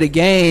way ahead of the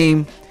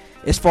game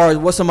as far as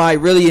what somebody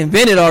really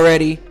invented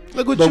already.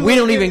 But we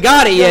don't even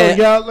got it yet.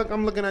 Y'all, look,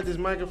 I'm looking at this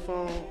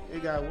microphone.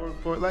 It got word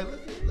for it. Like,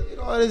 look at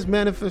all this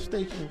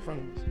manifestation in front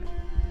of us.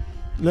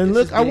 Then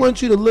look, I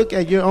want you to look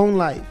at your own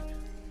life.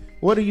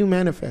 What are you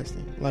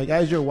manifesting? Like,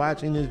 as you're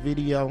watching this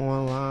video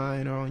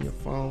online or on your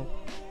phone,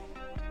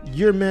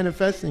 you're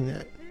manifesting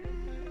that.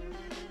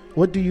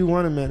 What do you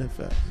want to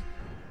manifest?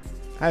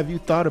 Have you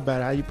thought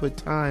about it? How you put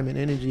time and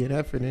energy and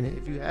effort in it?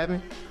 If you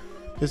haven't,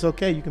 it's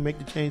okay. You can make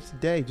the change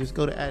today. Just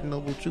go to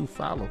 @NobleTruth.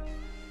 Follow.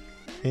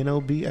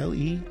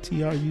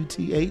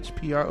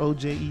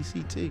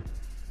 NobleTruthProject.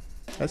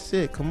 That's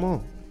it. Come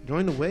on.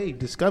 Join the wave.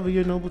 Discover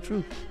your noble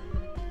truth.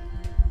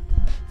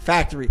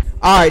 Factory.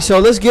 All right, so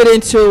let's get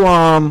into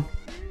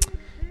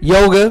yoga. You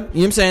know what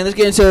I'm saying? Let's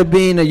get into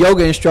being a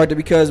yoga instructor,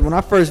 because when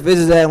I first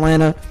visited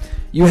Atlanta,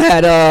 you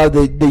had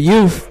the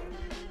youth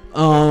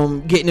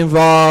getting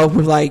involved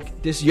with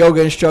like this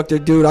yoga instructor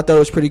dude. I thought it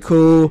was pretty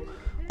cool.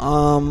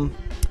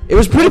 It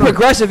was pretty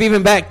progressive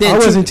even back then. I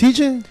wasn't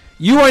teaching?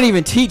 You weren't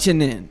even teaching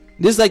then.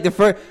 This is like the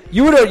first.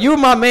 You were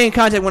my main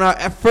contact when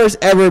I first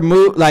ever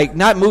moved, like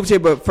not moved here,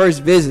 but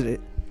first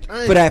visited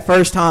for that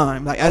first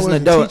time, like as an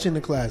adult. Teaching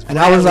the class, and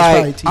I was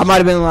like, I might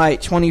have been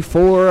like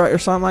 24 or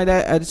something like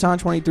that at the time,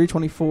 23,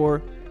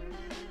 24,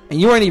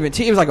 and you weren't even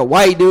teaching. It was like a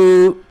white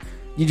dude.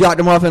 You dropped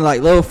him off in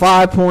like little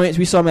 5 points.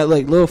 We saw him at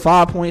like little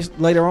 5 points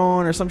later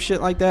on or some shit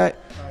like that.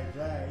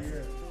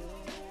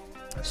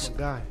 That's my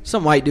guy.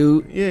 Some white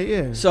dude.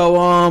 Yeah. So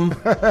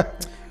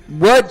what?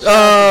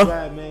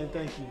 Vlad, man,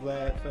 thank you,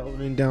 Vlad, for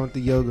holding down with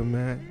the yoga,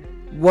 man.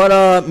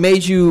 What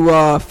made you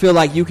feel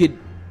like you could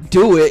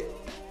do it?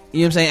 You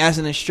know what I'm saying, as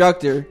an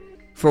instructor,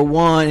 for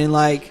one, and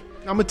like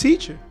I'm a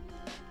teacher.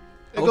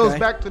 It goes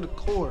back to the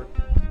core.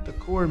 The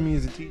core of me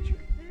is a teacher.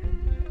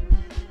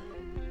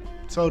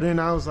 So then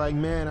I was like,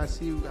 man, I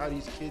see how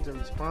these kids are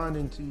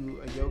responding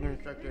to a yoga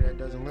instructor that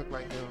doesn't look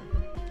like them.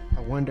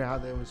 I wonder how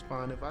they'll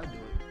respond if I do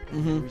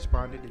it. They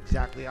responded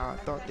exactly how I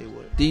thought they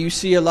would. Do you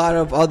see a lot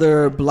of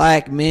other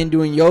black men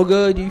doing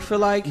yoga? Do you feel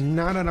like?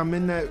 Now that I'm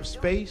in that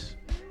space,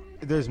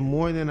 there's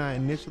more than I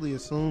initially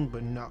assumed,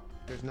 but no,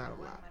 there's not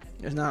a lot.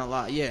 There's not a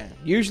lot, yeah.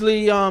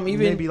 Usually, even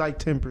maybe like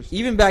 10%.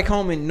 Even back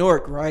home in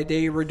Newark, right?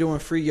 They were doing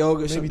free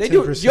yoga. So maybe they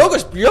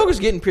 10%. do yoga's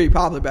getting pretty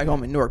popular back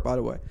home in Newark, by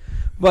the way.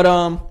 But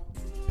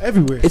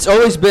everywhere. It's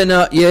always been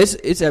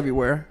it's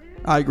everywhere.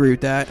 I agree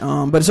with that.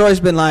 But it's always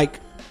been like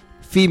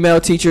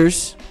female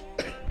teachers,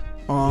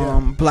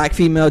 black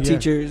female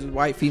teachers,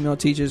 white female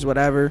teachers,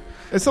 whatever.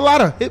 It's a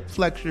lot of hip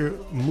flexor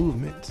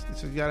movements.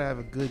 So you gotta have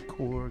a good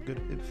core, good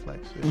hip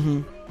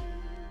flexor.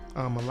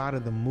 A lot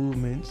of the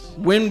movements.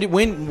 When and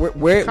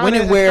where?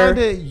 Trying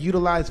to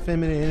utilize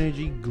feminine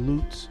energy,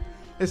 glutes.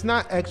 It's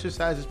not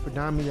exercises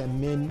predominantly that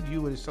men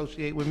you would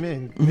associate with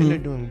men. Men are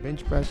doing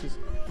bench presses,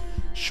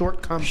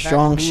 short, compact,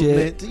 strong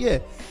movement. shit. Yeah,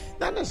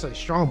 not necessarily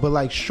strong, but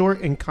like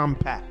short and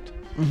compact.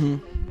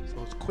 So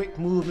it's quick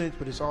movements,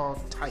 but it's all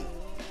tight.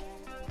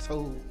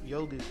 So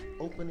yoga is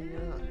opening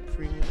it up,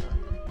 freeing it up.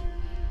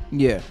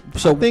 Yeah.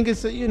 So I think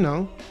it's you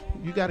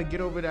got to get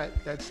over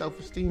that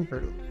self-esteem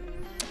hurdle.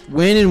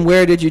 When and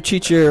where did you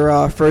teach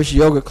your first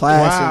yoga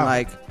class? Wow. And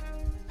like,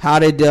 how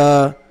did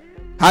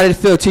it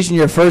feel teaching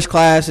your first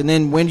class? And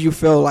then when did you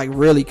feel like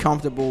really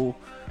comfortable?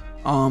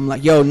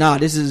 Like, yo, nah,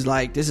 this is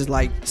like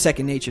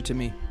second nature to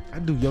me. I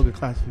do yoga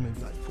classes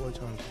maybe like 4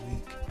 times a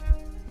week.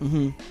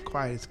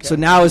 Quiet as kept. So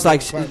now it's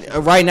like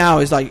right now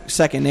it's like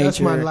second nature. That's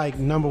my like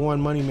number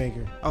one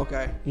moneymaker.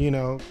 Okay.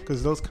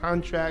 Because those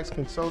contracts,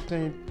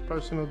 consulting,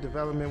 personal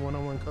development,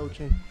 one-on-one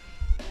coaching.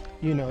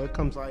 It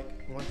comes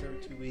like once every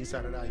 2 weeks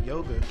out of that.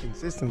 Yoga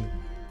consistently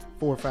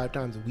 4 or 5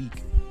 times a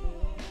week.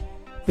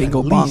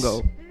 Bingo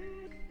bongo.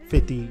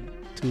 $50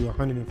 to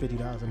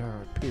 $150 an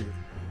hour, period.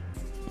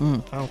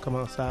 I don't come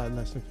outside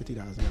less than $50 an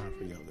hour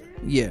for yoga.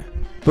 Yeah,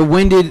 but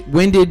when did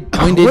when did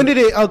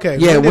it? Okay.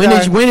 Yeah,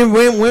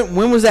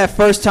 when was that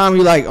first time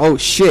you like, oh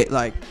shit,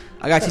 like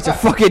I got to teach a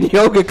fucking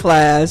yoga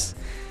class,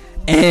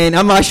 and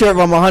I'm not sure if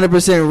I'm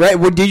 100% ready.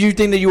 Well, did you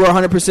think that you were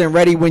 100%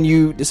 ready when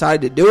you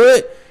decided to do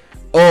it,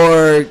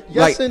 or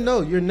yes and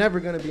no? You're never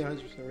gonna be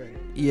 100% ready.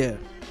 Yeah,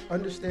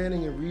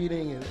 understanding and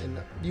reading and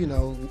you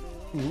know,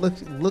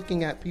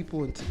 looking at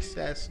people and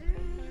success.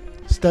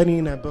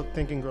 Studying that book,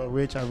 Think and Grow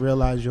Rich, I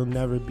realized you'll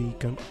never be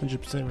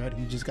 100%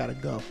 ready. You just gotta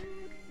go.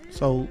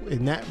 So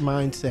in that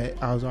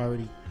mindset, I was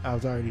already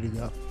to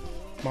go.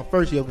 My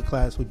first yoga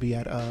class would be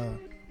at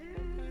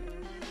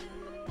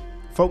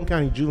Fulton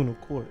County Juvenile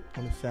Court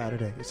on a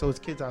Saturday. So it's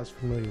kids I was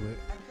familiar with.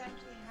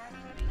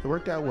 It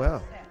worked out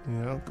well, you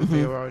know, because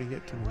they were already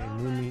hip to me. They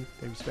knew me.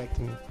 They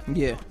respected me.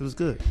 Yeah, it was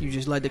good. You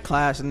just led the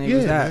class and it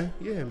was that. Man.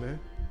 Yeah, man.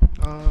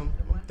 I'm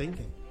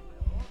thinking.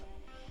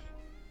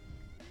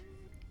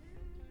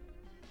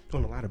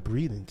 Doing a lot of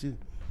breathing too.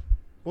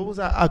 What was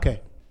I?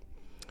 Okay.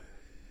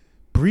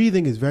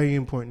 Breathing is very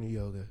important in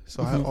yoga.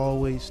 So I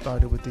always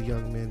started with the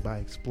young men by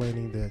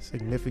explaining the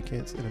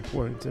significance and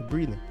importance of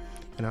breathing.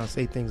 And I'll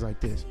say things like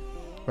this.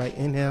 Right?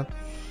 Inhale.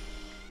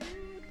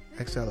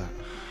 Exhale out.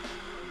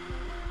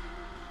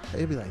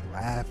 They'd be like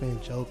laughing,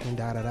 joking,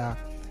 da-da-da.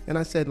 And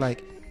I said,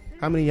 like,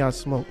 how many of y'all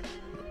smoke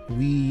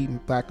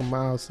weed, Black and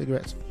Mild,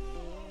 cigarettes?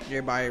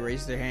 Everybody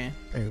raised their hand.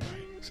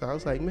 Everybody. So I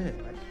was like, man,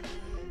 like,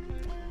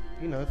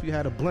 you know, if you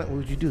had a blunt, what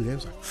would you do? They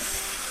was like,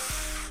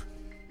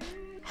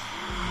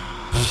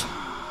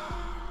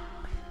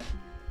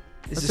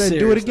 I said,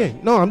 do it again.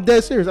 No, I'm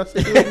dead serious. I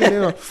said, do it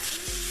again. Like,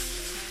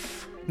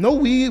 no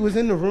weed was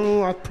in the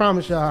room. I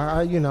promise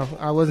y'all.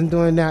 I wasn't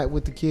doing that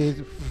with the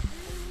kids.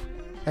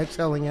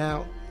 Exhaling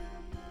out.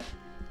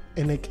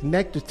 And they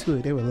connected to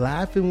it. They were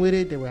laughing with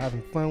it. They were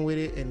having fun with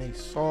it. And they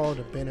saw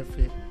the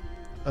benefit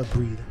of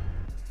breathing.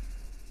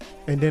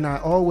 And then I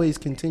always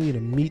continue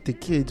to meet the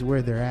kids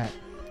where they're at.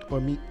 Or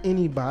meet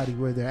anybody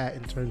where they're at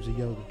in terms of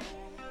yoga.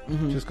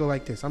 Just go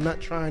like this. I'm not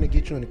trying to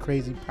get you into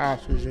crazy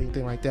postures or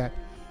anything like that.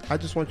 I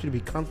just want you to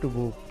be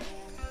comfortable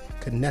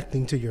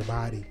connecting to your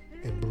body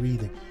and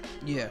breathing.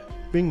 Yeah.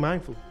 Being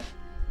mindful.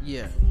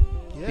 Yeah.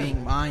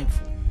 Being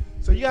mindful.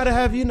 So you got to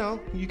have, you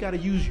got to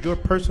use your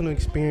personal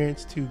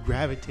experience to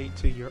gravitate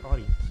to your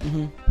audience.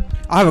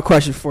 I have a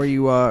question for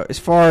you. As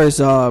far as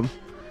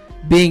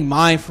being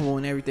mindful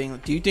and everything,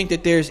 do you think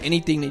that there's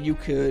anything that you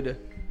could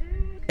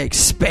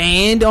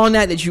expand on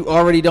that you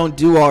already don't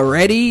do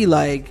already?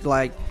 Like,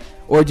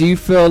 or do you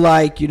feel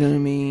like, you know what I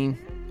mean?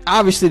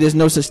 Obviously, there's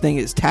no such thing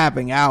as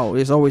tapping out.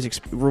 There's always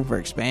room for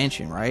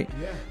expansion, right?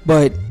 Yeah.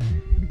 But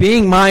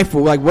being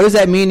mindful, like, what does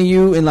that mean to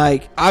you? And,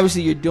 like,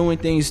 obviously, you're doing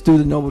things through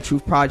the Noble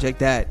Truth Project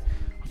that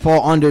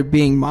fall under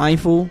being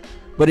mindful.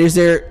 But is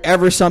there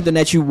ever something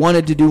that you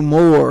wanted to do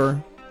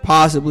more,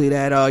 possibly,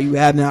 that you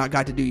have not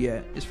got to do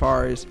yet, as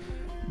far as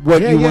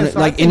what you want to,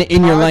 like,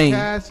 in your lane?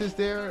 Podcast is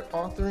there,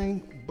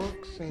 authoring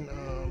books and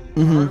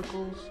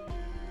articles.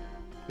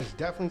 It's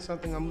definitely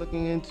something I'm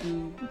looking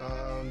into.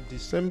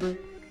 December,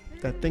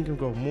 that Think and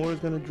Grow More is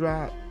going to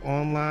drop.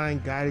 Online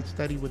guided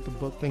study with the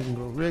book Think and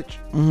Grow Rich.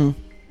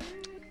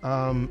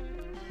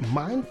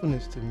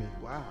 Mindfulness to me,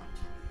 wow.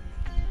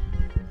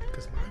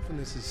 Because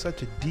mindfulness is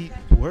such a deep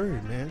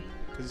word, man.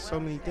 Because it's so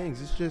many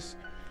things. It's just,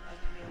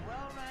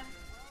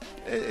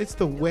 it's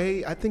the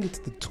way, I think it's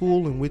the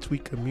tool in which we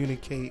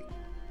communicate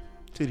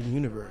to the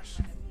universe.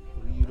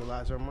 We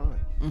utilize our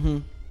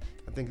mind.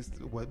 I think it's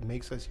what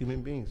makes us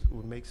human beings,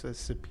 what makes us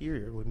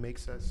superior, what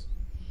makes us,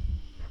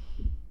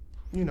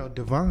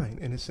 divine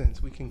in a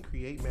sense. We can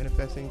create,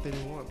 manifest anything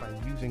we want by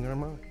using our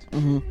minds.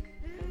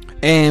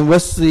 And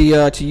what's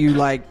the, to you,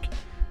 like,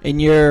 in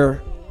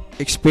your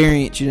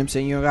experience, you know what I'm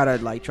saying? You don't got to,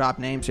 like, drop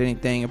names or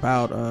anything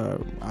about,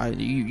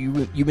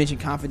 you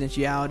mentioned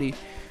confidentiality.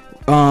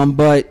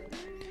 But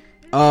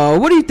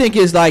what do you think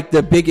is, like,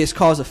 the biggest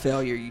cause of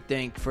failure, you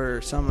think,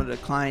 for some of the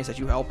clients that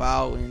you help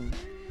out? And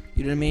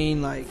you know what I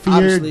mean? Like, fear,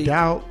 obviously,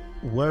 doubt,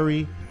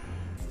 worry.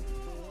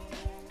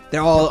 They're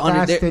all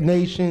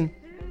procrastination.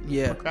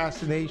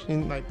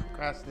 Procrastination.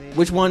 Procrastinating.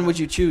 Which one would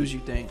you choose, you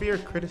think? Fear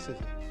of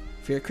criticism.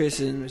 Fear of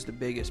criticism is the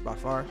biggest by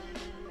far.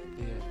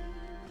 Yeah.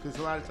 Because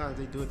a lot of times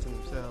they do it to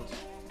themselves.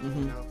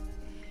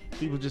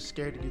 People just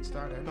scared to get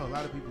started. I know a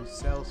lot of people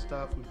sell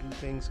stuff, who do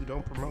things, who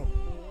don't promote.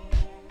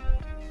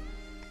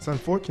 It's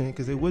unfortunate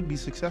because they would be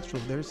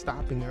successful. They're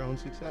stopping their own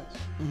success.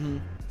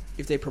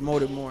 If they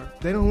promoted more.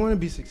 They don't want to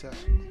be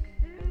successful.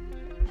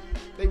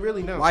 They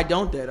really don't. Why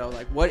don't they, though?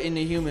 Like, what in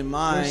the human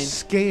mind? They're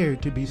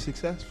scared to be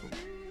successful.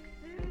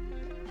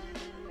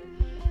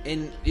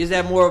 And is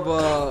that more of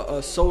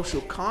a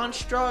social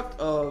construct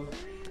of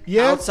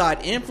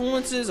outside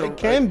influences? Or it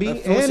can be,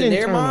 and in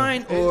their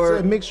mind, or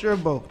it's a mixture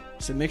of both.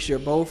 It's a mixture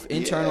of both,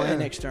 internal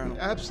and external.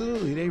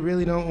 Absolutely, they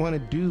really don't want to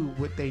do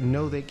what they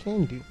know they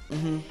can do.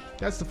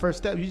 That's the first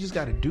step. You just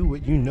got to do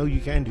what you know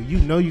you can do. You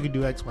know you can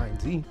do X, Y,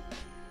 and Z.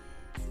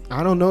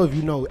 I don't know if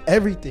you know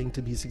everything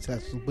to be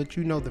successful, but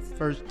you know the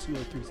first 2 or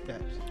 3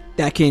 steps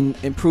that can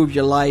improve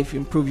your life,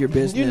 improve your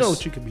business. You know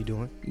what you could be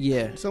doing.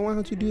 Yeah. So why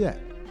don't you do that?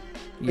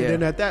 Yeah. And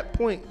then at that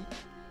point,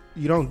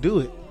 you don't do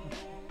it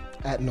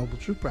at Noble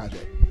Truth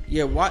Project.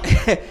 Yeah. Why?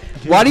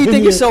 Why do you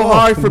think it's so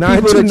hard for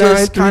people to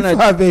just kind of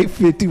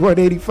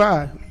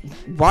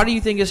 929-358-5185? Why do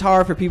you think it's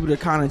hard for people to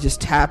kind of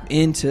just tap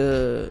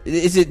into?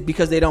 Is it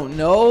because they don't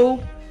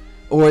know,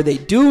 or they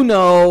do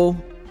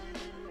know?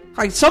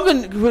 Like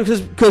something,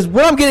 because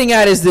what I'm getting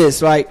at is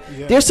this: like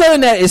there's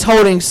something that is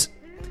holding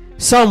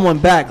someone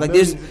back. Like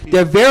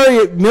there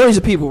are millions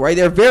of people, right?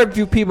 There are very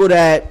few people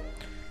that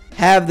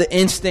have the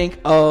instinct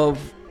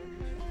of,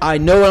 I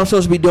know what I'm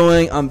supposed to be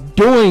doing. I'm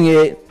doing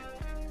it.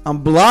 I'm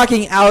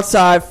blocking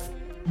outside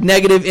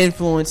negative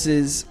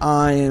influences.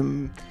 I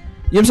am.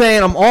 You know what I'm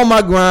saying? I'm on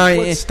my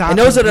grind. And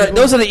those are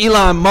the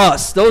Elon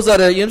Musk. Those are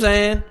the, you know what I'm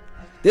saying?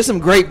 There's some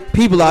great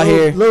people out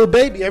here. Little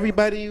baby,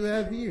 everybody you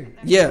have here.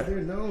 Yeah. They're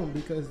known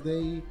because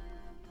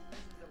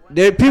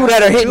they're people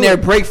that are hitting their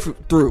breakthrough.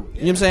 You know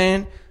what I'm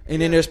saying?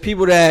 And then there's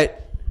people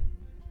that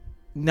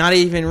not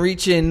even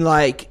reaching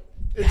like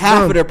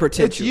half of their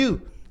potential. It's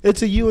you.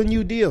 It's a you and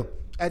you deal.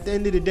 At the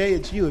end of the day,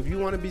 it's you. If you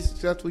want to be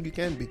successful, you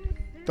can be.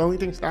 The only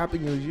thing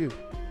stopping you is you.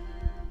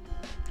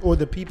 Or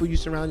the people you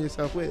surround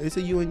yourself with. It's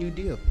a you and you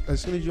deal.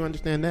 As soon as you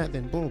understand that,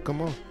 then boom,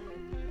 come on.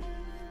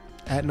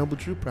 At Noble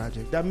Truth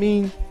Project. I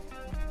mean,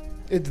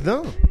 it's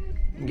them.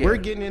 Yeah. We're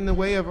getting in the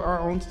way of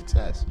our own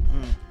success.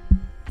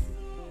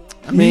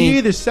 I mean, you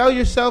either sell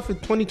yourself in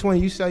 2020,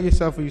 you sell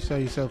yourself, or you sell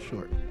yourself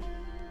short.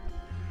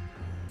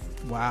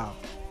 Wow.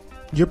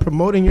 You're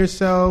promoting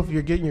yourself,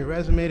 you're getting your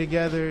resume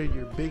together,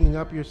 you're bigging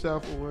up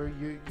yourself, or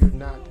you're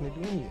not going to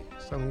do anything.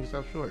 Selling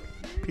yourself short.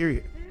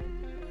 Period.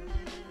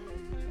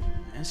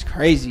 That's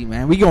crazy,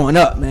 man. We going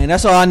up, man.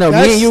 That's all I know.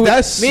 Me and you,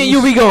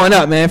 we going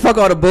up, man. Fuck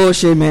all the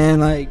bullshit, man.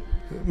 Like,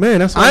 man,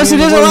 that's honestly,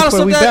 there's a lot of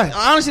stuff that.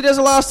 Honestly, there's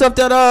a lot of stuff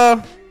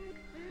that.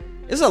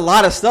 There's a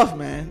lot of stuff,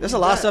 man. There's a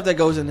lot of stuff that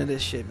goes into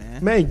this shit,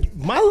 man. Man,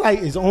 my light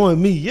is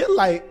on me. Your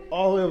light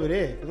all over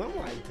there. Cause I'm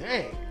like,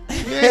 dang.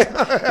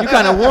 You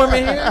kind of warm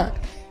in here.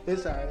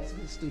 It's alright. It's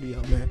in the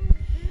studio, man.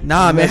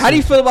 Nah, man. How do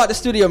you feel about the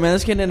studio, man?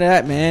 Let's get into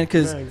that, man.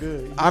 Because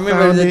I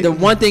remember the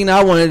one thing that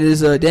I wanted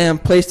is a damn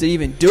place to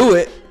even do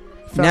it.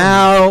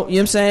 Now, you know what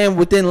I'm saying?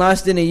 Within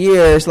less than a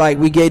year, it's like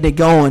we getting it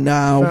going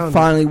now.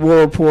 Finally, War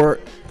Report,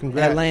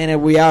 Atlanta,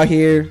 we out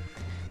here.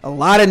 A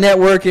lot of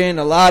networking,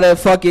 a lot of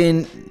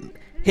fucking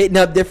hitting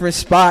up different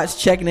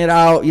spots, checking it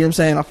out. You know what I'm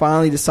saying? I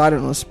finally decided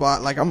on a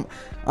spot. Like,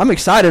 I'm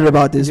excited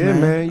about this,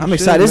 man. I'm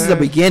excited. This is the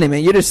beginning,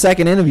 man. You're the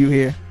second interview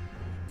here.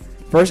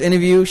 First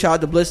interview, shout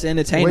out to Bliss the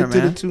Entertainer, man.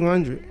 Wait to the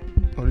 200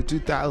 or the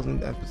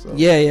 2000 episode.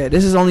 Yeah.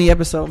 This is only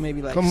episode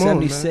maybe like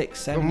 76,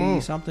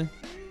 70 something.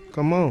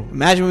 Come on.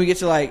 Imagine when we get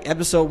to like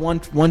episode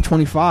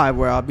 125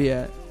 where I'll be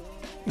at.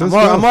 I'm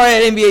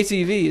already at NBA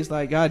TV. It's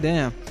like,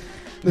 goddamn.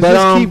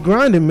 Just keep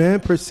grinding, man.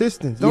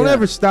 Persistence. Don't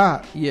ever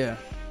stop. Yeah.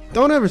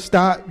 Don't ever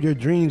stop your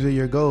dreams or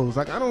your goals.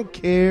 Like, I don't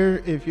care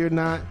if you're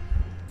not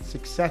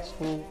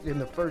successful in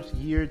the first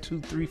year,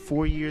 2, 3,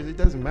 4 years. It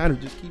doesn't matter.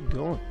 Just keep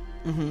going.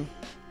 Mm-hmm.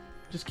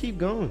 Just keep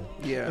going.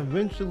 Yeah.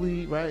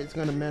 Eventually, right, it's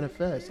going to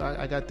manifest.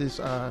 I got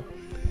this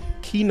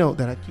keynote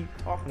that I keep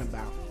talking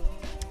about.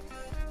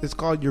 It's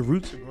called Your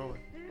Roots Are Growing.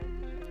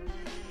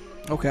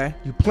 Okay.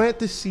 You plant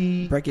the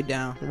seed. Break it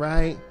down.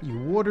 Right? You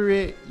water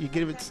it. You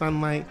give it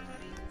sunlight.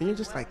 And you're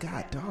just like,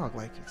 God, dog,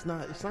 like, it's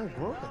not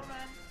growing.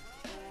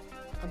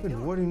 I've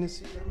been watering this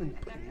seed. I've been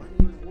putting money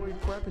in the water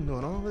for. I've been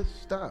doing all this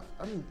stuff.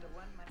 I mean,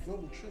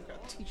 Noble Truth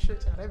got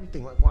t-shirts, got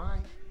everything. Like, why?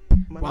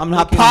 I'm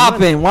not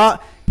popping. Why?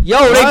 Yo,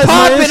 they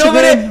popping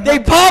over there. They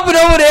popping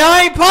over there.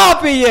 I ain't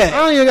popping yet. I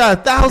don't even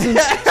got 1,000,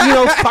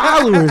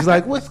 followers.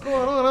 Like, what's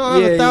going on? I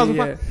don't have 1,000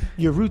 followers.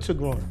 Your roots are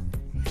growing.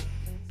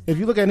 If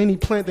you look at any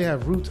plant, they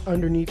have roots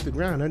underneath the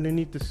ground,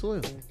 underneath the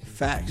soil.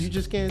 Facts. You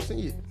just can't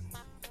see it.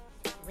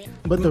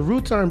 But the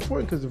roots are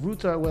important because the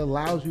roots are what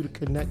allows you to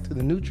connect to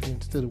the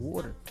nutrients, to the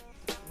water.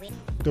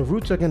 The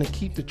roots are going to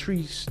keep the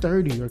tree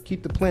sturdy or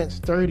keep the plant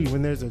sturdy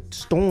when there's a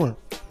storm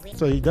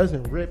so it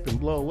doesn't rip and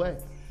blow away.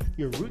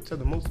 Your roots are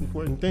the most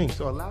important thing,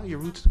 so allow your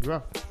roots to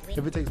grow.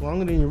 If it takes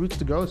longer than your roots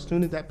to grow, as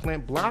soon as that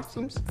plant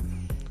blossoms,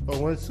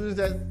 or as soon as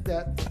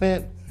that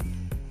plant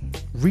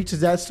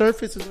reaches that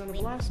surface, it's going to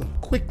blossom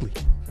quickly.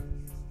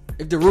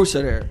 If the roots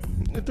are there.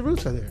 If the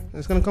roots are there,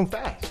 it's going to come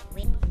fast.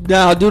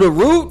 Now, do the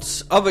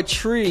roots of a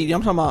tree,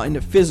 I'm talking about in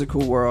the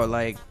physical world,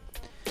 like,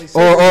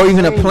 or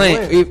even a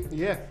plant.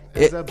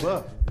 It's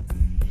above.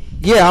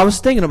 Yeah, I was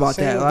thinking about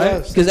that,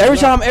 right? Because every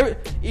time,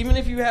 even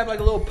if you have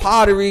like a little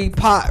pottery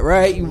pot,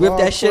 right? You whip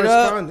that shit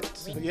up.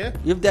 Yeah.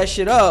 You whip that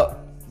shit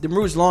up. The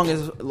roots long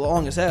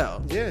as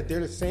hell. Yeah, they're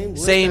the same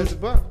as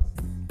above.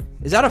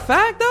 Is that a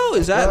fact though?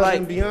 Is that like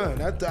and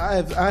beyond?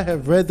 I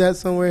have read that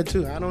somewhere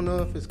too. I don't know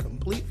if it's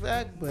complete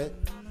fact, but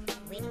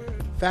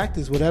fact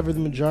is whatever the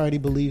majority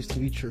believes to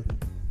be true.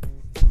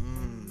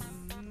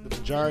 The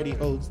majority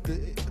holds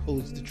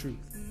the truth.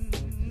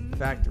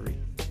 Factory.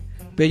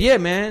 But yeah,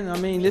 man. I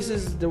mean, this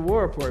is the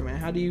War Report, man.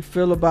 How do you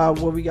feel about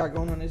what we got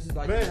going on? This is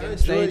like Man, I the enjoy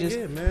stages. it.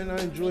 Yeah, man, I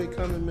enjoy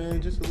coming,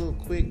 man. Just a little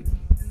quick,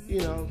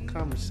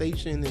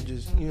 conversation and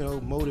just,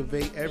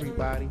 motivate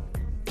everybody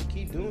to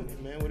keep doing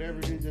it, man. Whatever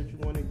it is that you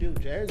want to do.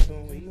 Jared's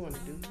doing what he want to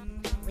do.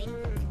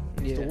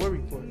 It's the War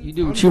Report. You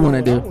do what you want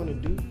to do. I want to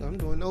do. I'm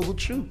doing Noble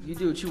Truth. You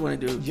do what you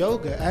want to do.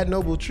 Yoga at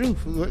Noble Truth.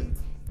 What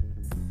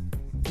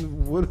do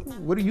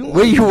you want? What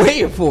are you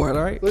waiting for,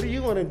 all right? What do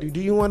you want to do? Do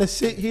you want to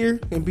sit here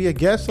and be a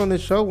guest on the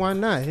show? Why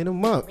not? Hit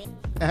him up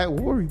at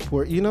War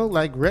Report.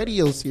 Like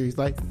radio series.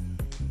 Like,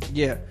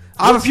 Yeah.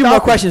 I have a few more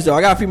questions though.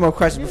 I got a few more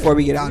questions before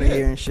we get out of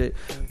here and shit.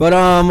 But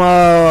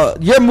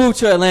your move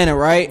to Atlanta,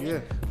 right? Yeah.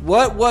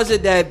 What was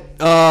it that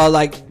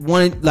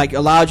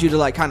allowed you to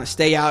like kind of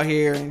stay out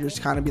here and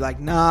just kind of be like,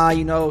 nah,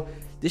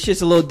 this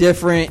shit's a little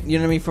different. You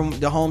know what I mean? From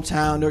the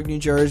hometown, Newark, New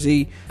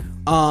Jersey.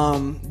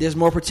 There's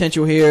more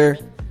potential here.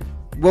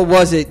 What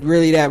was it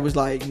really that was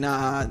like,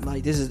 nah,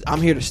 like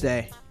I'm here to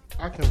stay.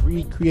 I can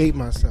recreate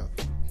myself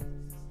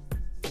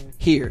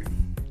Here.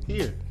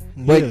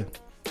 But Yeah.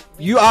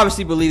 You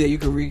obviously believe that you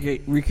can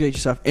recreate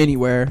yourself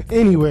anywhere.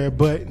 anywhere,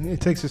 but it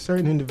takes a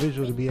certain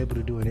individual to be able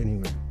to do it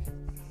anywhere.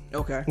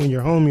 Okay. When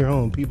you're home, you're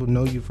home. People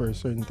know you for a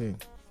certain thing.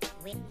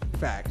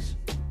 Facts.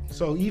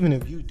 So even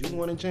if you do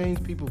want to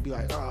change, people will be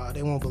like, oh,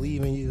 they won't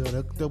believe in you,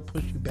 or they'll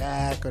push you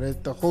back, or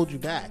they'll hold you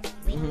back.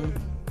 Mm-hmm.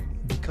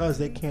 Because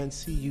they can't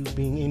see you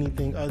being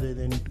anything other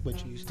than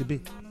what you used to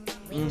be.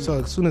 So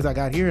as soon as I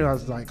got here, I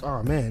was like,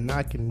 oh man,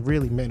 I can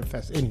really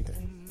manifest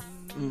anything.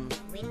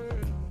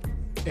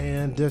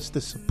 And just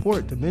the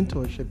support, the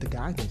mentorship, the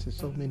guidance. There's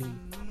so many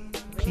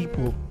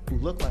people who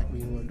look like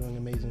me who are doing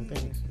amazing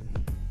things.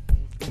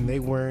 And they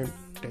weren't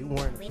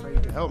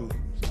afraid to help me.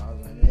 So I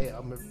was like, hey,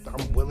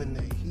 I'm willing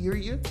to hear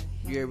you.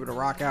 You're able to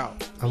rock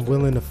out. I'm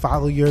willing to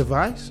follow your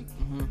advice.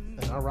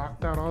 And I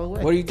rocked out all the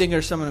way. What do you think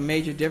are some of the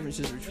major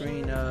differences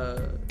between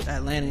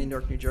Atlanta and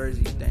Newark, New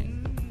Jersey, you think?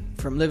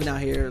 From living out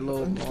here a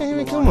little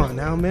Come on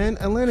now, man.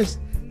 Atlanta's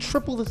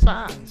triple the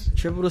size.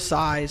 Triple the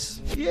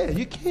size. Yeah,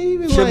 you can't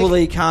even Triple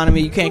the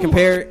economy. You can't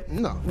compare it?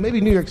 No, maybe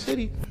New York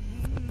City.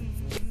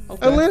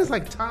 Okay. Atlanta's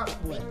like top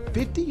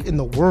 50 in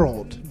the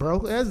world,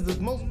 bro. It has the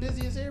most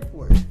busiest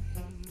airport.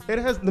 It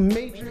has the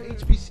major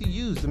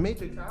HBCUs. The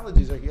major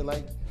colleges are here.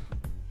 Like,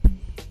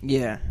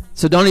 Yeah.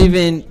 So don't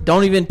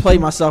even play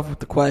myself with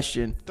the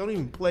question. don't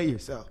even play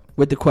yourself.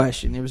 With the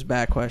question. It was a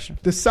bad question.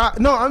 The size.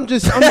 No, I'm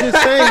just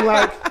saying,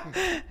 like,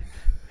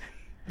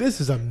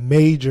 this is a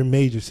major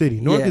city.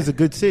 Newark is a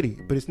good city,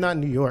 but it's not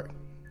New York.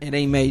 It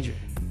ain't major.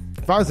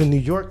 If I was in New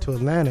York to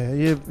Atlanta,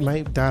 it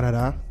might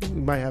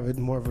We might have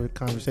more of a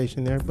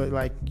conversation there, but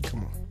like,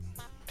 come on.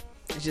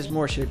 It's just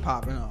more shit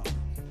popping off.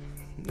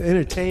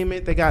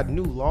 Entertainment, they got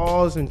new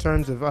laws in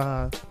terms of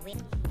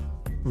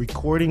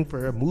recording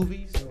for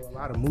movies. So a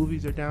lot of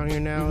movies are down here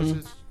now. It's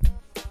just,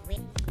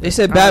 They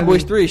said Bad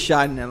Boys 3 is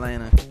shot in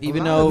Atlanta.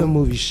 Even a lot of the though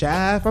movies,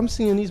 Shaft. I'm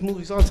seeing these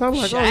movies all the time.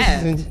 Like,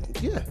 Shaft? oh, this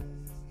is yeah.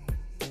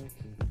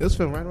 This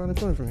film right around the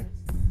corner from here.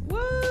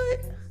 what?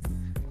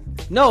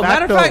 No,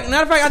 matter of fact,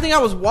 I think I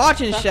was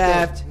watching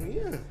Shaft.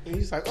 Yeah. And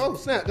he's like, oh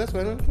snap, that's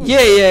right around the corner.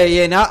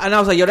 Yeah. And I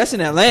was like, yo, that's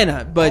in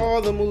Atlanta. But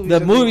All the movies the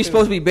that movie's they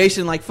supposed to be based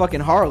in like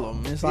fucking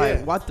Harlem. It's like,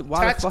 Yeah. why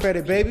Tax the fuck?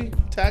 credit, baby.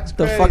 Tax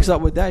The credit. fuck's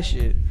up with that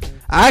shit?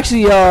 I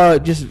actually,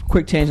 just a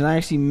quick tangent. I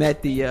actually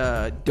met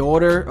the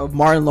daughter of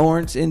Martin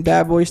Lawrence in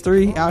Bad Boys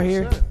 3 out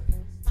here Snap.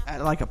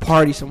 at like a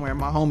party somewhere.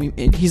 My homie,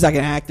 and he's like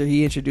an actor.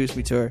 He introduced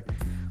me to her.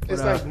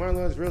 It's But, like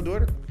Marlon's real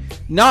daughter.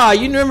 Nah,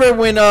 you remember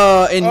when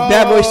in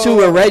Bad Boys 2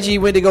 where Reggie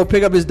went to go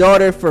pick up his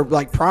daughter for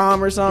like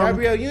prom or something?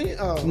 Gabrielle Union.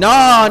 Oh.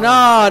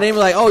 No, they were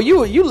like, oh, you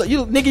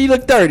nigga, you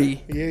look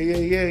 30.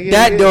 Yeah.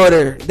 That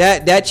daughter,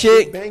 that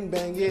chick, Bang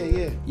bang.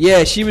 Yeah.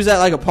 yeah, she was at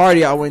like a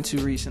party I went to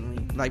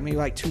recently, like maybe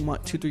like 3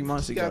 months You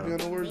ago. gotta be on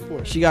the word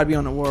report. She got to be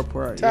on the War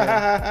Report.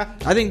 Yeah.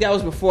 I think that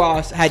was before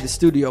I had the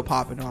studio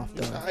popping off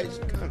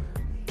though.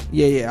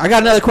 Yeah. I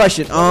got another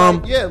question.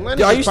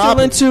 Atlanta's Are you just still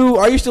popping. into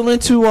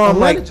Atlanta's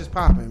like? just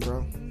popping,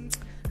 bro.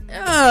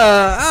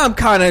 I'm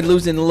kind of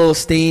losing a little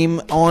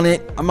steam on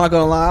it. I'm not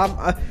gonna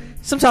lie.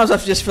 Sometimes I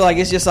just feel like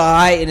it's just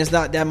alright and it's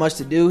not that much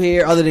to do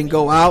here other than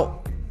go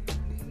out.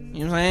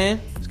 You know what I'm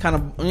saying? It's kind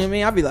of, you know what I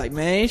mean? I'd be like,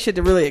 man, ain't shit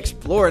to really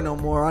explore no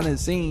more. I done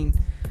seen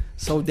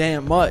so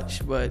damn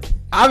much, but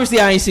obviously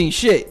I ain't seen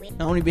shit.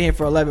 I only been here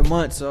for 11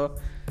 months, so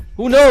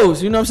who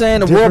knows? You know what I'm saying?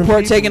 The War Different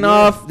Report people, taking yeah.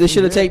 off. This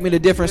should have Yeah. taken me to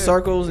different Yeah.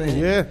 circles, and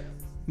Yeah.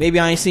 maybe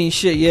I ain't seen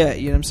shit yet.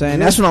 You know what I'm saying?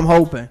 Yeah. That's what I'm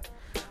hoping.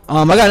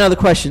 I got another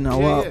question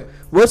though. Yeah.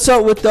 What's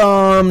up with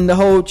the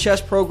whole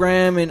chess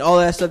program and all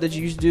that stuff that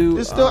you used to do?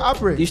 It's still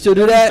operating. Do you still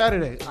do Every that?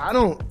 Saturday. I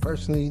don't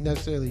personally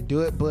necessarily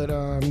do it, but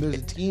there's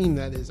a team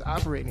that is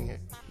operating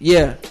it.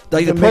 Yeah,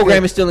 like the can make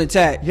program it- is still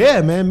intact.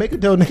 Yeah, man. Make a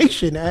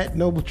donation at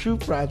Noble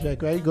Truth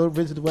Project, right? Go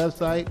visit the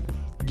website,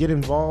 get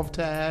involved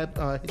tab,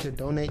 hit the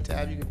donate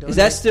tab. You can donate. Is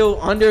that still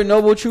under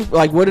Noble Truth?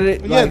 Like, what did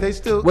it? Yeah, like, they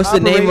still. What's the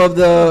name operate of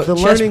the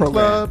chess Learning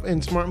program? Club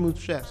and Smart Move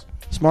Chess?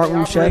 Smart They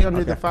Move operate Chess.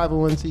 under Okay. the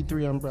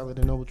 501c3 umbrella,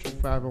 the Noble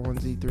Truth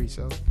 501c3.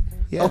 So,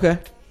 yeah. Okay,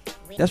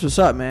 that's what's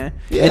up, man.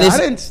 Yeah, And I it's,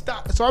 didn't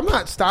stop. So I'm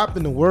not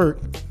stopping to work.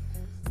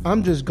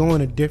 I'm just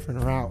going a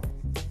different route.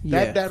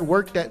 Yeah. That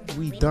work that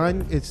we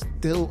done is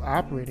still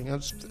operating.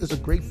 It's a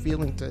great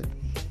feeling to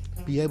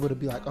be able to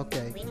be like,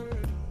 okay,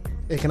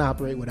 it can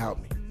operate without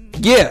me.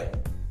 Yeah.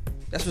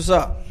 That's what's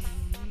up.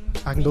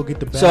 I can go get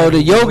the bag. So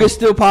the yoga's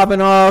still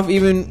popping off,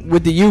 even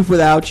with the youth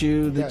without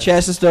you. The Yes.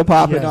 chess is still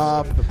popping Yes.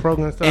 off. The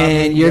program still And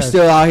operating. you're Yes.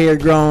 still out here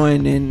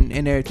growing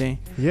and everything.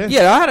 Yeah.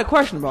 Yeah, I had a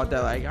question about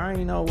that. Like, I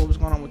didn't know what was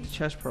going on with the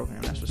chess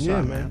program. That's what's Yeah,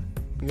 up, man.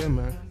 Yeah,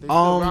 man. They still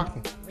Um,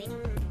 rocking.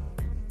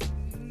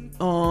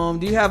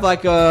 Do you have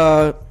like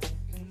a,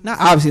 not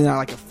obviously not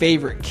like a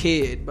favorite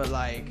kid, but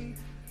like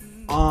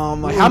how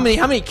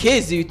many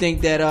kids do you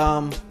think that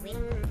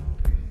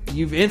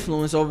you've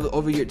influenced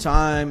over your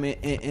time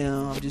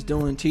and just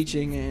doing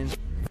teaching and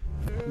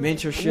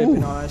mentorship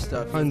and all that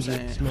stuff? You know what I'm saying?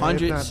 Hundreds, man.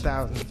 Hundreds. If not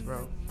thousands,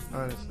 bro.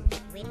 Honestly.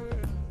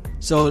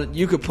 So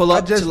you could pull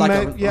up to like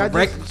a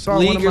rec saw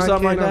league one of or my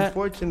something like kids, that.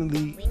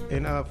 unfortunately,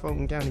 in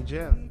Fulton County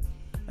Jail.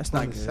 That's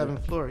On not the good.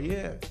 7th floor.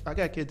 Yeah, I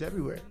got kids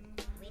everywhere.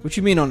 What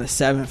you mean on the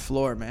 7th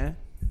floor, man?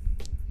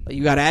 Like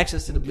you got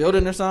access to the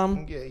building or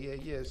something?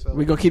 Yeah. So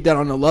We gonna keep that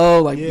on the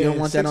low? Like yeah, you don't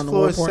want that on the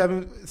sixth low floor,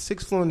 report?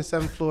 6th floor and the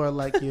 7th floor are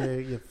like your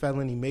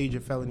major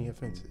felony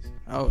offenses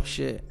Oh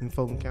shit! in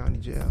Fulton County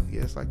Jail.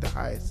 Yeah, it's like the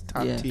highest,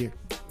 top Yeah. tier.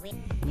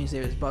 Means they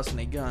was busting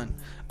a gun.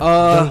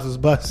 Guns was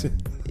busting.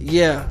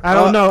 Yeah. I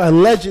don't know.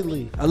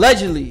 Allegedly,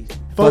 Allegedly,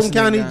 Fulton busting a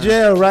County gun.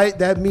 Jail, right?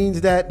 That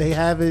means that they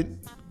haven't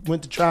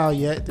went to trial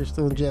yet. They're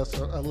still in jail.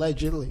 So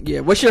allegedly, Yeah.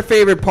 What's your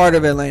favorite part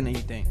of Atlanta? You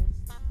think?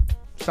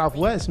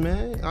 Southwest,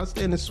 man. I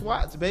stay in the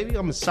SWATs, baby.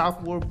 I'm a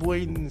Southward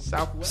boy in the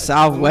Southwest.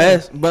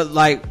 Southwest, but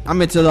like I'm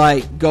into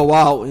like go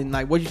out and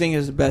like what do you think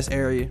is the best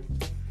area?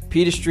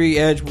 Peter Street,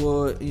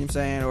 Edgewood, you know what I'm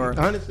saying, or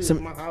Honestly, some-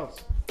 it's my house.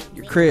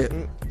 your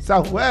crib?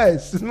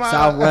 Southwest. It's my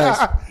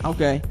Southwest.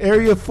 Okay.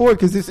 Area 4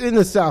 because it's in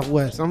the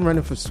Southwest. I'm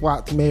running for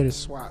SWAT, mayor of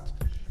SWAT.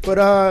 But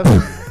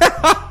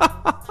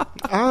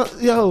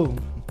yo,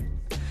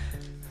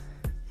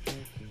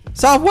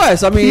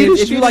 Southwest. I mean, Peter if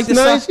Street you like is the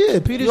nice, South, yeah.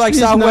 Peter you like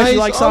Street is Southwest, nice. you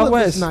like All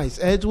of it's Southwest. nice.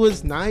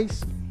 Edgewood's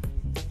nice.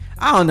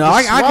 I don't know. The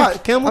I'm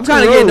SWAT, Campbellton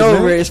kind of getting Road,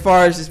 over man. it as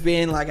far as just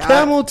being like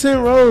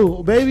Campbellton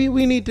Road, baby.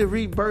 We need to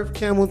rebirth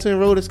Campbellton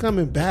Road. It's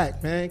coming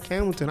back, man.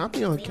 Campbellton. I'll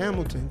be on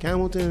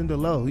Campbellton and the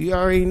low. You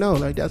already know,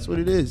 like that's what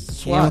it is.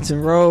 SWAT.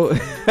 Hamilton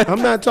Road.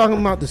 I'm not talking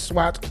about the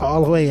SWAT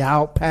all the way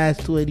out past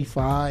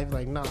 285.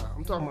 Like, nah.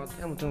 I'm talking about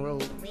Campbellton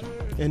Road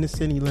in the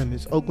city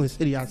limits. Oakland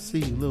City, I see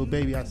you. Little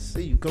baby, I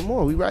see you. Come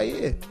on, we right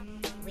here.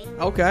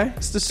 Okay.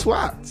 It's the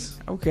SWATs.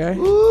 Okay.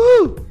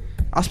 Woo!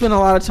 I spent a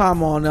lot of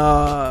time on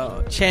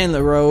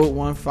Chandler Road,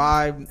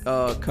 15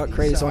 Cut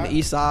Creators on the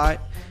east side.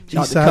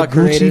 Shout out to Eastside Cut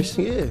Creators.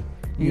 Gucci. Yeah.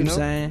 You know what I'm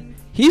saying?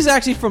 He's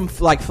actually from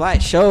like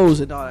Flat Shows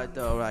and all that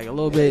though, like a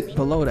little bit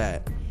below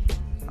that.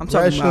 I'm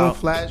talking about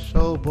Flat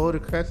Show, Boulder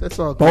Crest. That's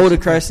all. Boulder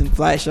Gucci. Crest and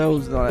Flat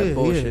Shows and all that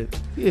bullshit.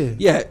 Yeah.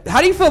 Yeah. How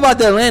do you feel about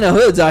the Atlanta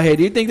hoods out here?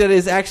 Do you think that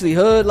it's actually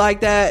hood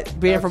like that,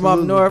 being from up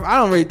Absolutely. north? I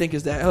don't really think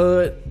it's that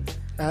hood.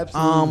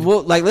 Absolutely.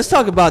 Well, like let's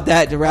talk about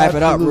that to wrap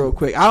it up Absolutely. real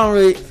quick. I don't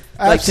really like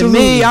to Absolutely.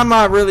 me. I'm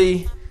not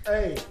really.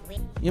 Hey, You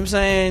know what I'm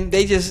saying?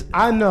 They just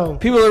I know.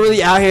 people are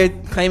really out here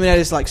claiming that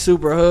it's like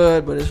super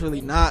hood, but it's really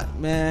not,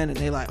 man. And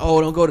they like,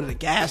 oh, don't go to the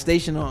gas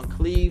station on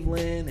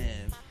Cleveland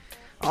and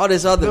all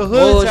this other The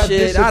hoods have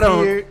bullshit.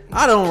 disappeared.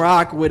 I don't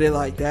rock with it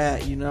like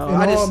that, you know. In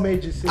I all just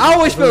major cities, I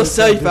always the feel hoods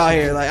have safe out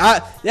here. disappeared.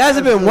 Like there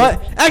hasn't been one.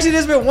 Actually,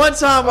 there's been one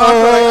time where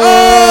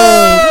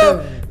Oh,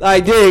 I feel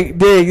like, oh,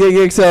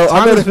 dig. So I'm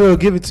gonna Thomasville,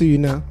 give it to you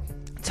now.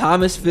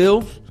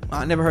 Thomasville.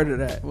 I never heard of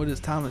that. What is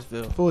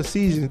Thomasville? 4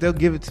 seasons, they'll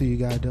give it to you,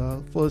 guy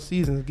dog. 4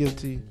 seasons, give it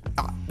to you.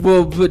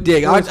 Well, but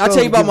dig, I'll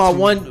tell you about my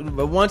Give it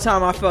to one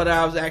time I felt that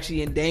I was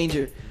actually in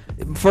danger.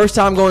 First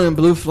time going in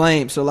Blue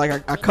Flame, so like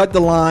I cut the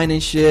line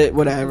and shit,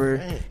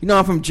 whatever. You know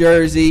I'm from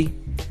Jersey.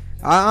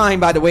 I ain't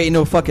about to wait in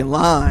no fucking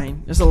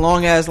line. It's a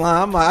long ass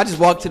line. I'm like, I just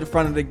walk to the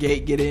front of the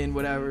gate, get in,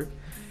 whatever.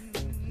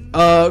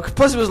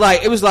 Plus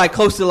it was like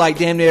close to like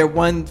damn near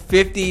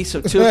 1:50,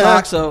 so 2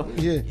 o'clock. So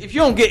Yeah. if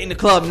you don't get in the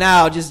club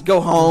now, just go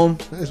home.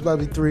 It's about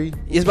to be 3.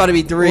 It's about to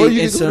be 3 Or and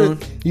you soon.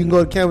 can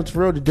go to Campbellton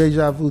Road to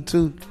Deja Vu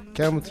too.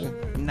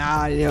 Campbellton.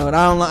 Nah, yo,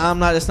 I'm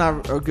not. That's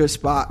not a good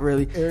spot,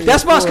 really. Area That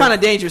spot's 4. kind of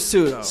dangerous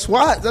too, though.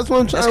 SWAT. That's what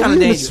I'm trying That's to kind of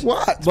read. dangerous.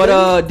 SWAT.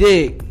 But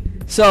dig.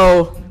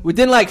 So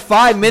within like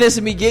 5 minutes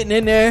of me getting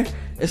in there,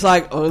 it's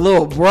like a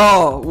little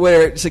brawl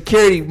where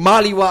security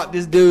mollywhopped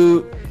this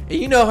dude. And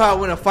you know how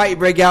when a fight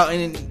break out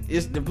and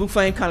it's the Blue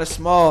Flame kind of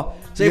small,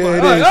 so Yeah,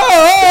 everybody, it like,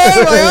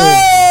 is.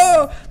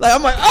 oh, like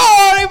I'm like,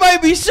 oh, they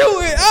might be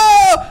shooting,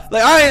 oh,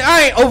 like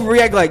I ain't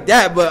overreact like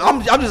that, but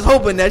I'm just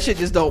hoping that shit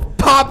just don't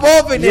pop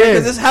off in there Yeah.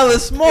 because it's hella It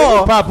small.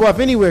 can pop off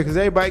anywhere because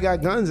everybody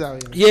got guns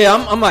out here.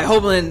 Yeah, I'm like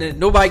hoping that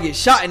nobody gets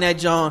shot in that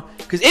John,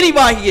 because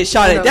anybody can get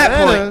shot In at that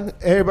Atlanta, point.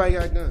 everybody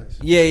got guns.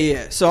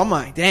 Yeah. So I'm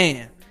like,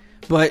 damn,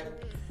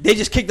 but they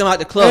just kicked them out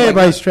the club.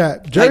 Everybody's like,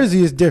 trapped.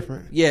 Jersey is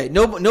different. yeah,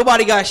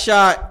 nobody got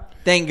shot.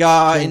 Thank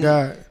God. Thank and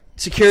God.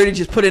 security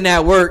just put in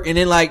that work, and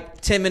then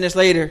like 10 minutes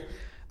later,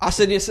 I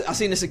seen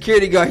the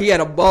security guard. He had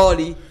a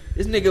baldy.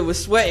 This nigga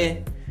was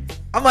sweating,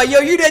 I'm like, yo,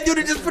 you that dude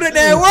that just put in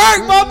that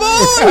work, my boy.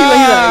 He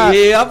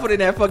like, yeah, I put in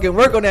that fucking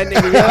work on that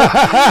nigga, yo.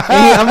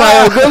 I'm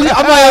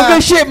like,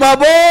 good shit, my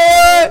boy.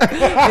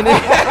 And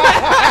then,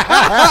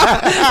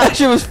 that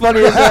shit was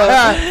funny as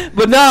hell.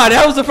 But nah,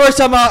 that was the first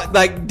time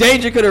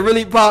Danger could have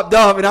really popped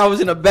off, and I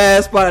was in a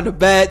bad spot at a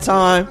bad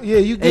time. Yeah,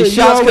 you good. And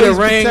shots could have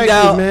rang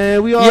out,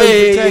 man. We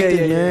always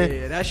protected, man.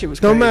 Yeah, that shit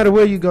was no crazy. matter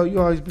where you go, you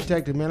always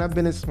protected, man. I've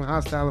been in some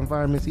hostile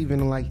environments,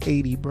 even in like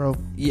Haiti, bro.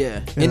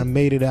 Yeah, and I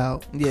made it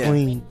out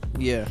clean.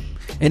 Yeah.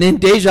 And then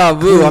Deja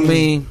Vu, I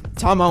mean,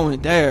 time I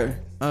went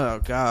there. Oh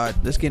God,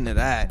 let's get into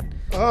that.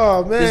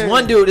 Oh man,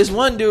 this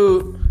one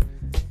dude,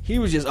 he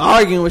was just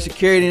arguing with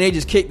security, and they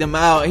just kicked him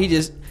out. He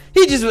just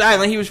was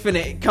acting like he was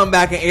finna come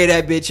back and air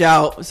that bitch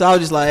out. So I was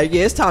just like,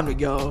 yeah, it's time to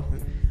go.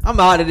 I'm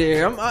out of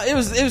there. It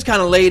was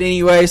kind of late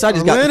anyway, so I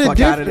just got the fuck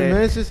out of there.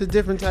 Man, it's just a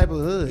different type of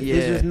hood. Yeah.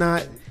 It's just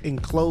not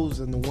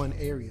enclosed in the one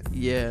area.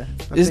 Yeah,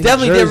 it's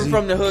definitely different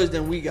from the hoods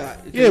than we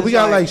got. Yeah, we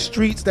got like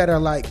streets that are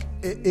like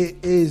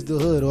it is the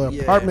hood, or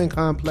apartment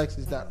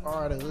complexes that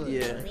are the hood.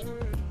 Yeah,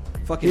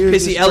 fucking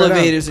pissy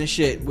elevators and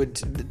shit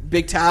with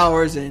big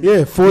towers and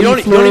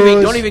 40 floors.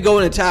 Don't even go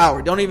in the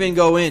tower. Don't even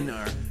go in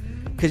there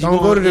because don't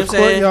go to the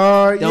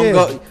courtyard. Don't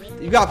go.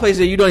 You got places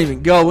that you don't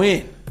even go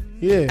in.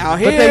 Yeah, out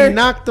here, but they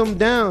knocked them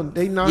down.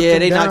 They knocked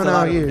them down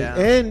out here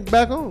and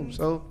back home.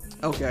 So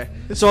okay,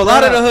 so a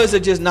lot of the hoods are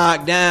just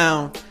knocked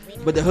down,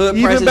 but the hood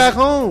even prices, back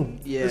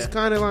home, yeah, it's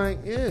kind of like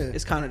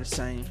it's kind of the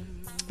same.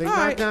 They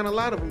knocked down a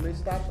lot of them. They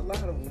stopped a lot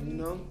of them. You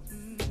know,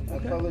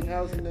 public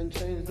housing then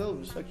changed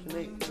over. Section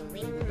 8,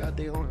 they got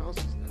their own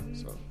houses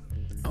now.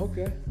 So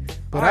okay,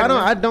 but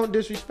I don't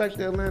disrespect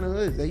the Atlanta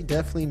hoods. They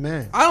definitely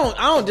man. I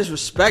don't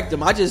disrespect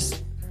them. I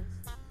just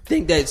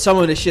think that some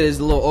of the shit is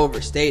a little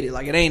overstated.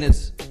 Like it ain't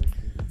as.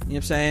 You know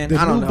what I'm saying?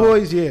 I don't know. The new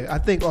boys, yeah. I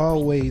think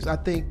always. I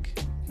think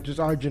just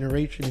our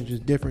generation is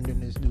just different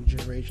than this new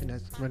generation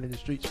that's running the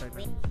streets right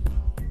now.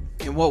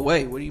 In what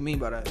way? What do you mean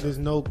by that? There's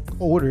no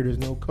order. There's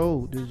no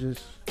code.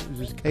 There's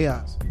just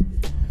chaos.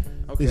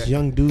 Okay. This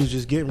young dude's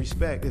just getting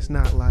respect. It's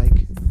not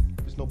like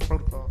there's no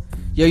protocol.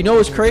 Yeah, you know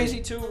what's crazy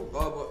too?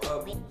 I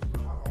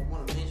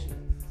want to mention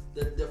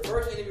the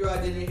first interview I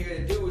did in here.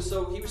 The dude was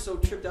so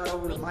tripped out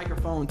over the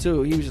microphone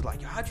too. He was just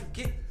like, "Yo, how'd you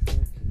get?"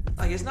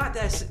 Like it's not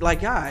that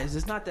guys,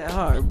 it's not that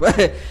hard. But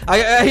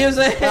he was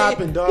like,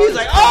 popping, dog. He's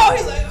like, how you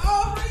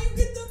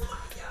get the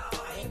mic? Yo,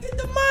 how you get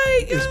the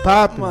mic? It's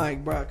popping.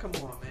 Mic, bro, come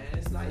on, man.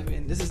 It's not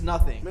even. This is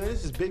nothing. Man,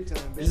 this is big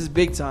time. Baby. This is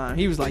big time.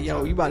 He was like,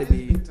 yo, you about to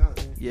be.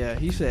 Yeah,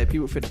 he said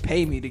people finna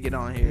pay me to get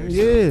on here. So.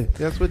 Yeah,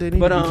 that's what they need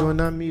to be doing.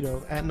 Not me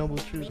though. At Noble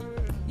Truth.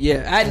 Yeah,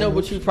 at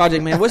Noble Truth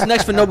Project, man. What's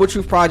next for Noble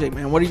Truth Project,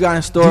 man? What do you got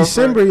in store?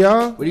 December,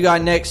 y'all. What do you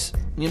got next? You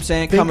know what I'm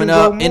saying? Coming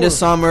up in the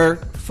summer,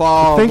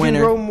 fall, winter. Think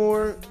and Grow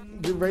More.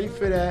 Get ready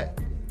for that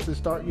to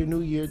start your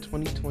new year,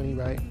 2020,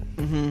 right?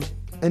 Mm-hmm.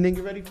 And then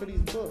get ready for these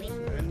books,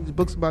 man. These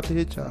books about to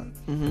hit y'all.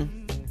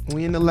 Mm-hmm.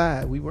 We in the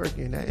lab. We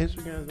working. That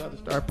Instagram is about to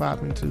start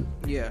popping too.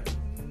 Yeah.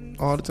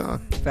 All the time.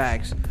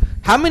 Facts.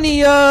 How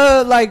many,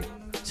 seems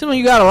like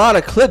you got a lot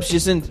of clips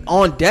just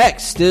on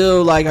deck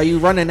still. Like, are you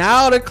running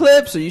out of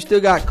clips or you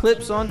still got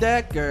clips on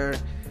deck or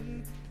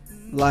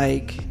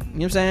like, you know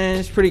what I'm saying?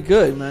 It's pretty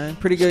good, man.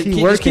 Pretty good.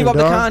 Just keep up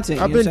the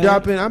content. I've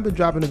been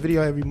dropping a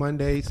video every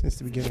Monday since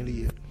the beginning of the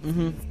year.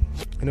 Mm-hmm.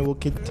 And it will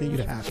continue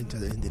to happen to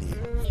the end of the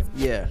year.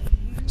 Yeah.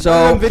 So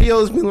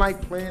videos been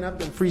like playing. I've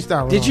been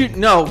freestyling. Did you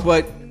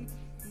but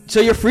so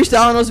you're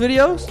freestyling those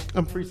videos?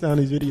 I'm freestyling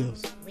these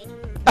videos.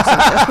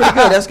 That's pretty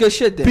good. That's good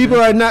shit. Then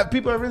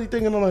people are really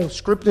thinking I'm like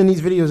scripting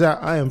these videos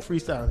out. I am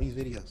freestyling these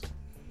videos.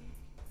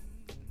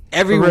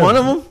 Every one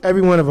of them.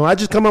 Every one of them. I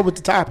just come up with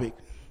the topic.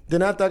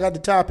 Then after I got the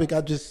topic,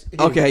 I just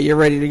okay. You're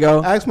ready to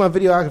go. I asked my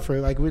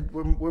videographer like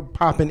we're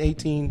popping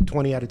 18,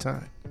 20 at a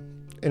time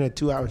in a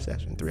 2-hour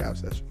session, 3-hour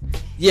session.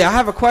 Yeah, I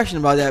have a question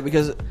about that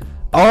because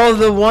all of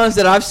the ones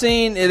that I've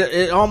seen,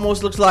 it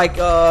almost looks like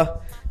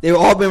they've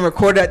all been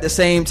recorded at the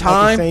same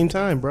time. At the same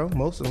time, bro.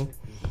 Most of them.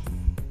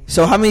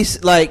 So how many?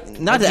 Like,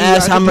 not to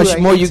ask how much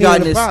more you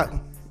got in this. I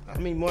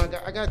mean, more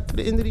I got to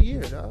the end of the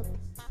year, dog.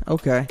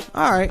 Okay,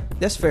 all right,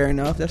 that's fair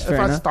enough. If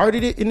I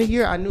started it in the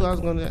year, I knew I was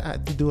gonna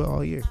have to do it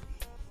all year.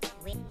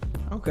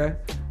 Okay.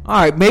 All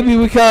right. Maybe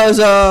because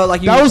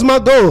that was my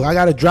goal. I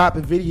got to drop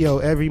a video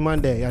every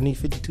Monday. I need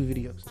 52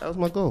 videos. That was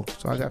my goal.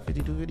 So I got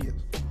 52 videos.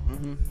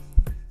 Mm-hmm.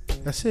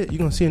 That's it. You're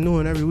going to see a new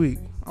one every week.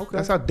 Okay.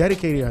 That's how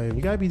dedicated I am.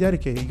 You got to be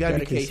dedicated. You got to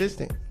be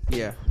consistent.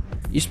 Yeah.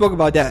 You spoke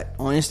about that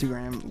on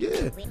Instagram.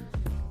 Yeah.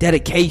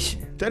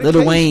 Dedication.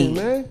 Lil Wayne.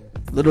 Man.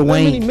 Lil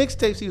Wayne. How many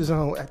mixtapes he was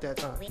on at that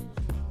time?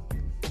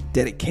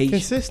 Dedication.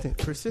 Consistent.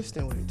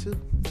 Persistent with it too.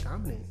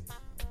 Dominant.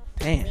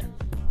 Damn.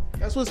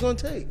 That's what it's going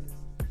to take.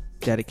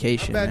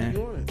 Dedication, How bad man. You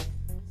doing?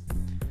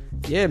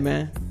 Yeah,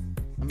 man.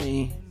 I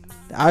mean,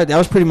 that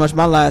was pretty much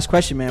my last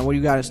question, man. What do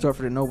you got in store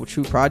for the Noble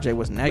Truth Project?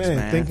 What's next,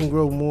 man? Think and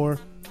Grow More.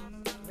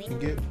 And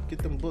get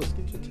them books.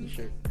 Get your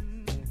t-shirt.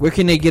 Where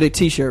can they get a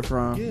t-shirt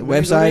from? The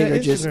website or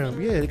just?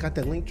 Yeah, they got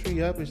that link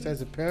tree up. It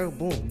says apparel.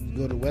 Boom. You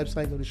go to the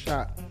website, go to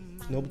shop.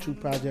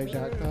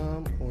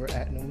 NobleTruthProject.com or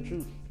at Noble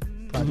Truth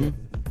Project.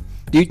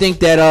 Mm-hmm. Do you think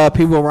that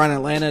people around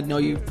Atlanta know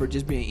you for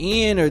just being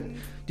Ian, or do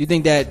you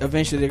think that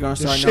eventually they're gonna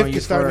start knowing you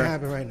is starting to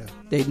happen right now.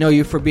 They know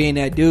you for being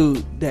that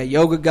dude, that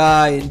yoga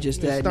guy, and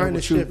just It's that starting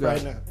to shift guy.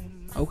 right now.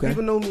 Okay.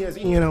 People know me as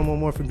Ian Elmore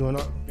Moore for doing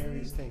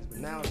various things, but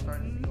now it's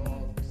starting to be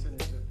all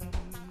percentage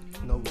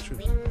of Noble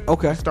Truth.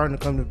 Okay. It's starting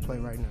to come to play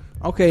right now.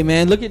 Okay,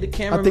 man. Look at the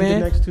camera, I think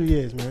man. the next 2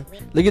 years, man.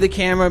 Look at the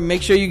camera.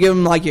 Make sure you give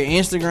them like your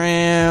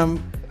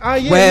Instagram, Yeah,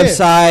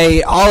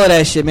 website, all of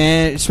that shit,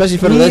 man. Especially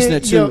for the listener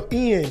too. Yo,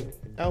 Ian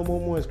Elmore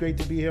Moore, it's great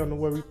to be here on the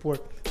War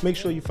Report. Make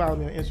sure you follow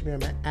me on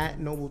Instagram at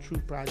Noble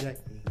Truth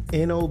Project,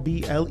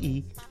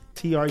 NobleTruthProject.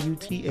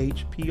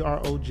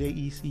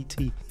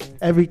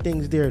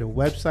 Everything's there. The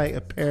website,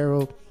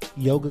 apparel,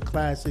 yoga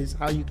classes,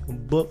 how you can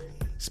book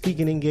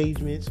speaking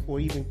engagements, or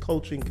even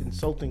coaching,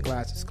 consulting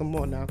classes. Come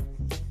on now.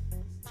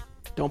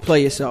 Don't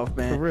play yourself,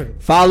 man. For real.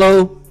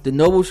 Follow the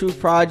Noble Truth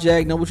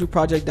Project,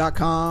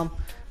 NobleTruthProject.com.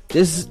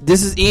 This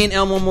is Ian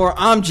Elmore Moore.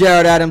 I'm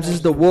Jared Adams. This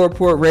is the War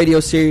Report radio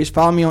series.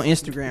 Follow me on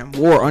Instagram,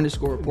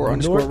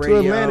 War_Report_radio. North to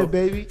Atlanta,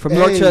 baby. From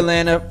North to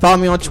Atlanta. Follow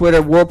me on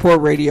Twitter, War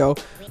Report Radio.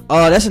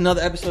 That's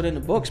another episode in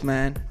the books,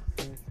 man.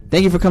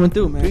 Thank you for coming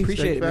through, man. Peace.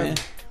 Appreciate it,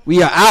 Thanks, man.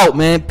 We are out,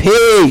 man.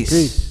 Peace.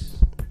 Peace.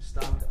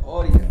 Stop the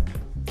audio.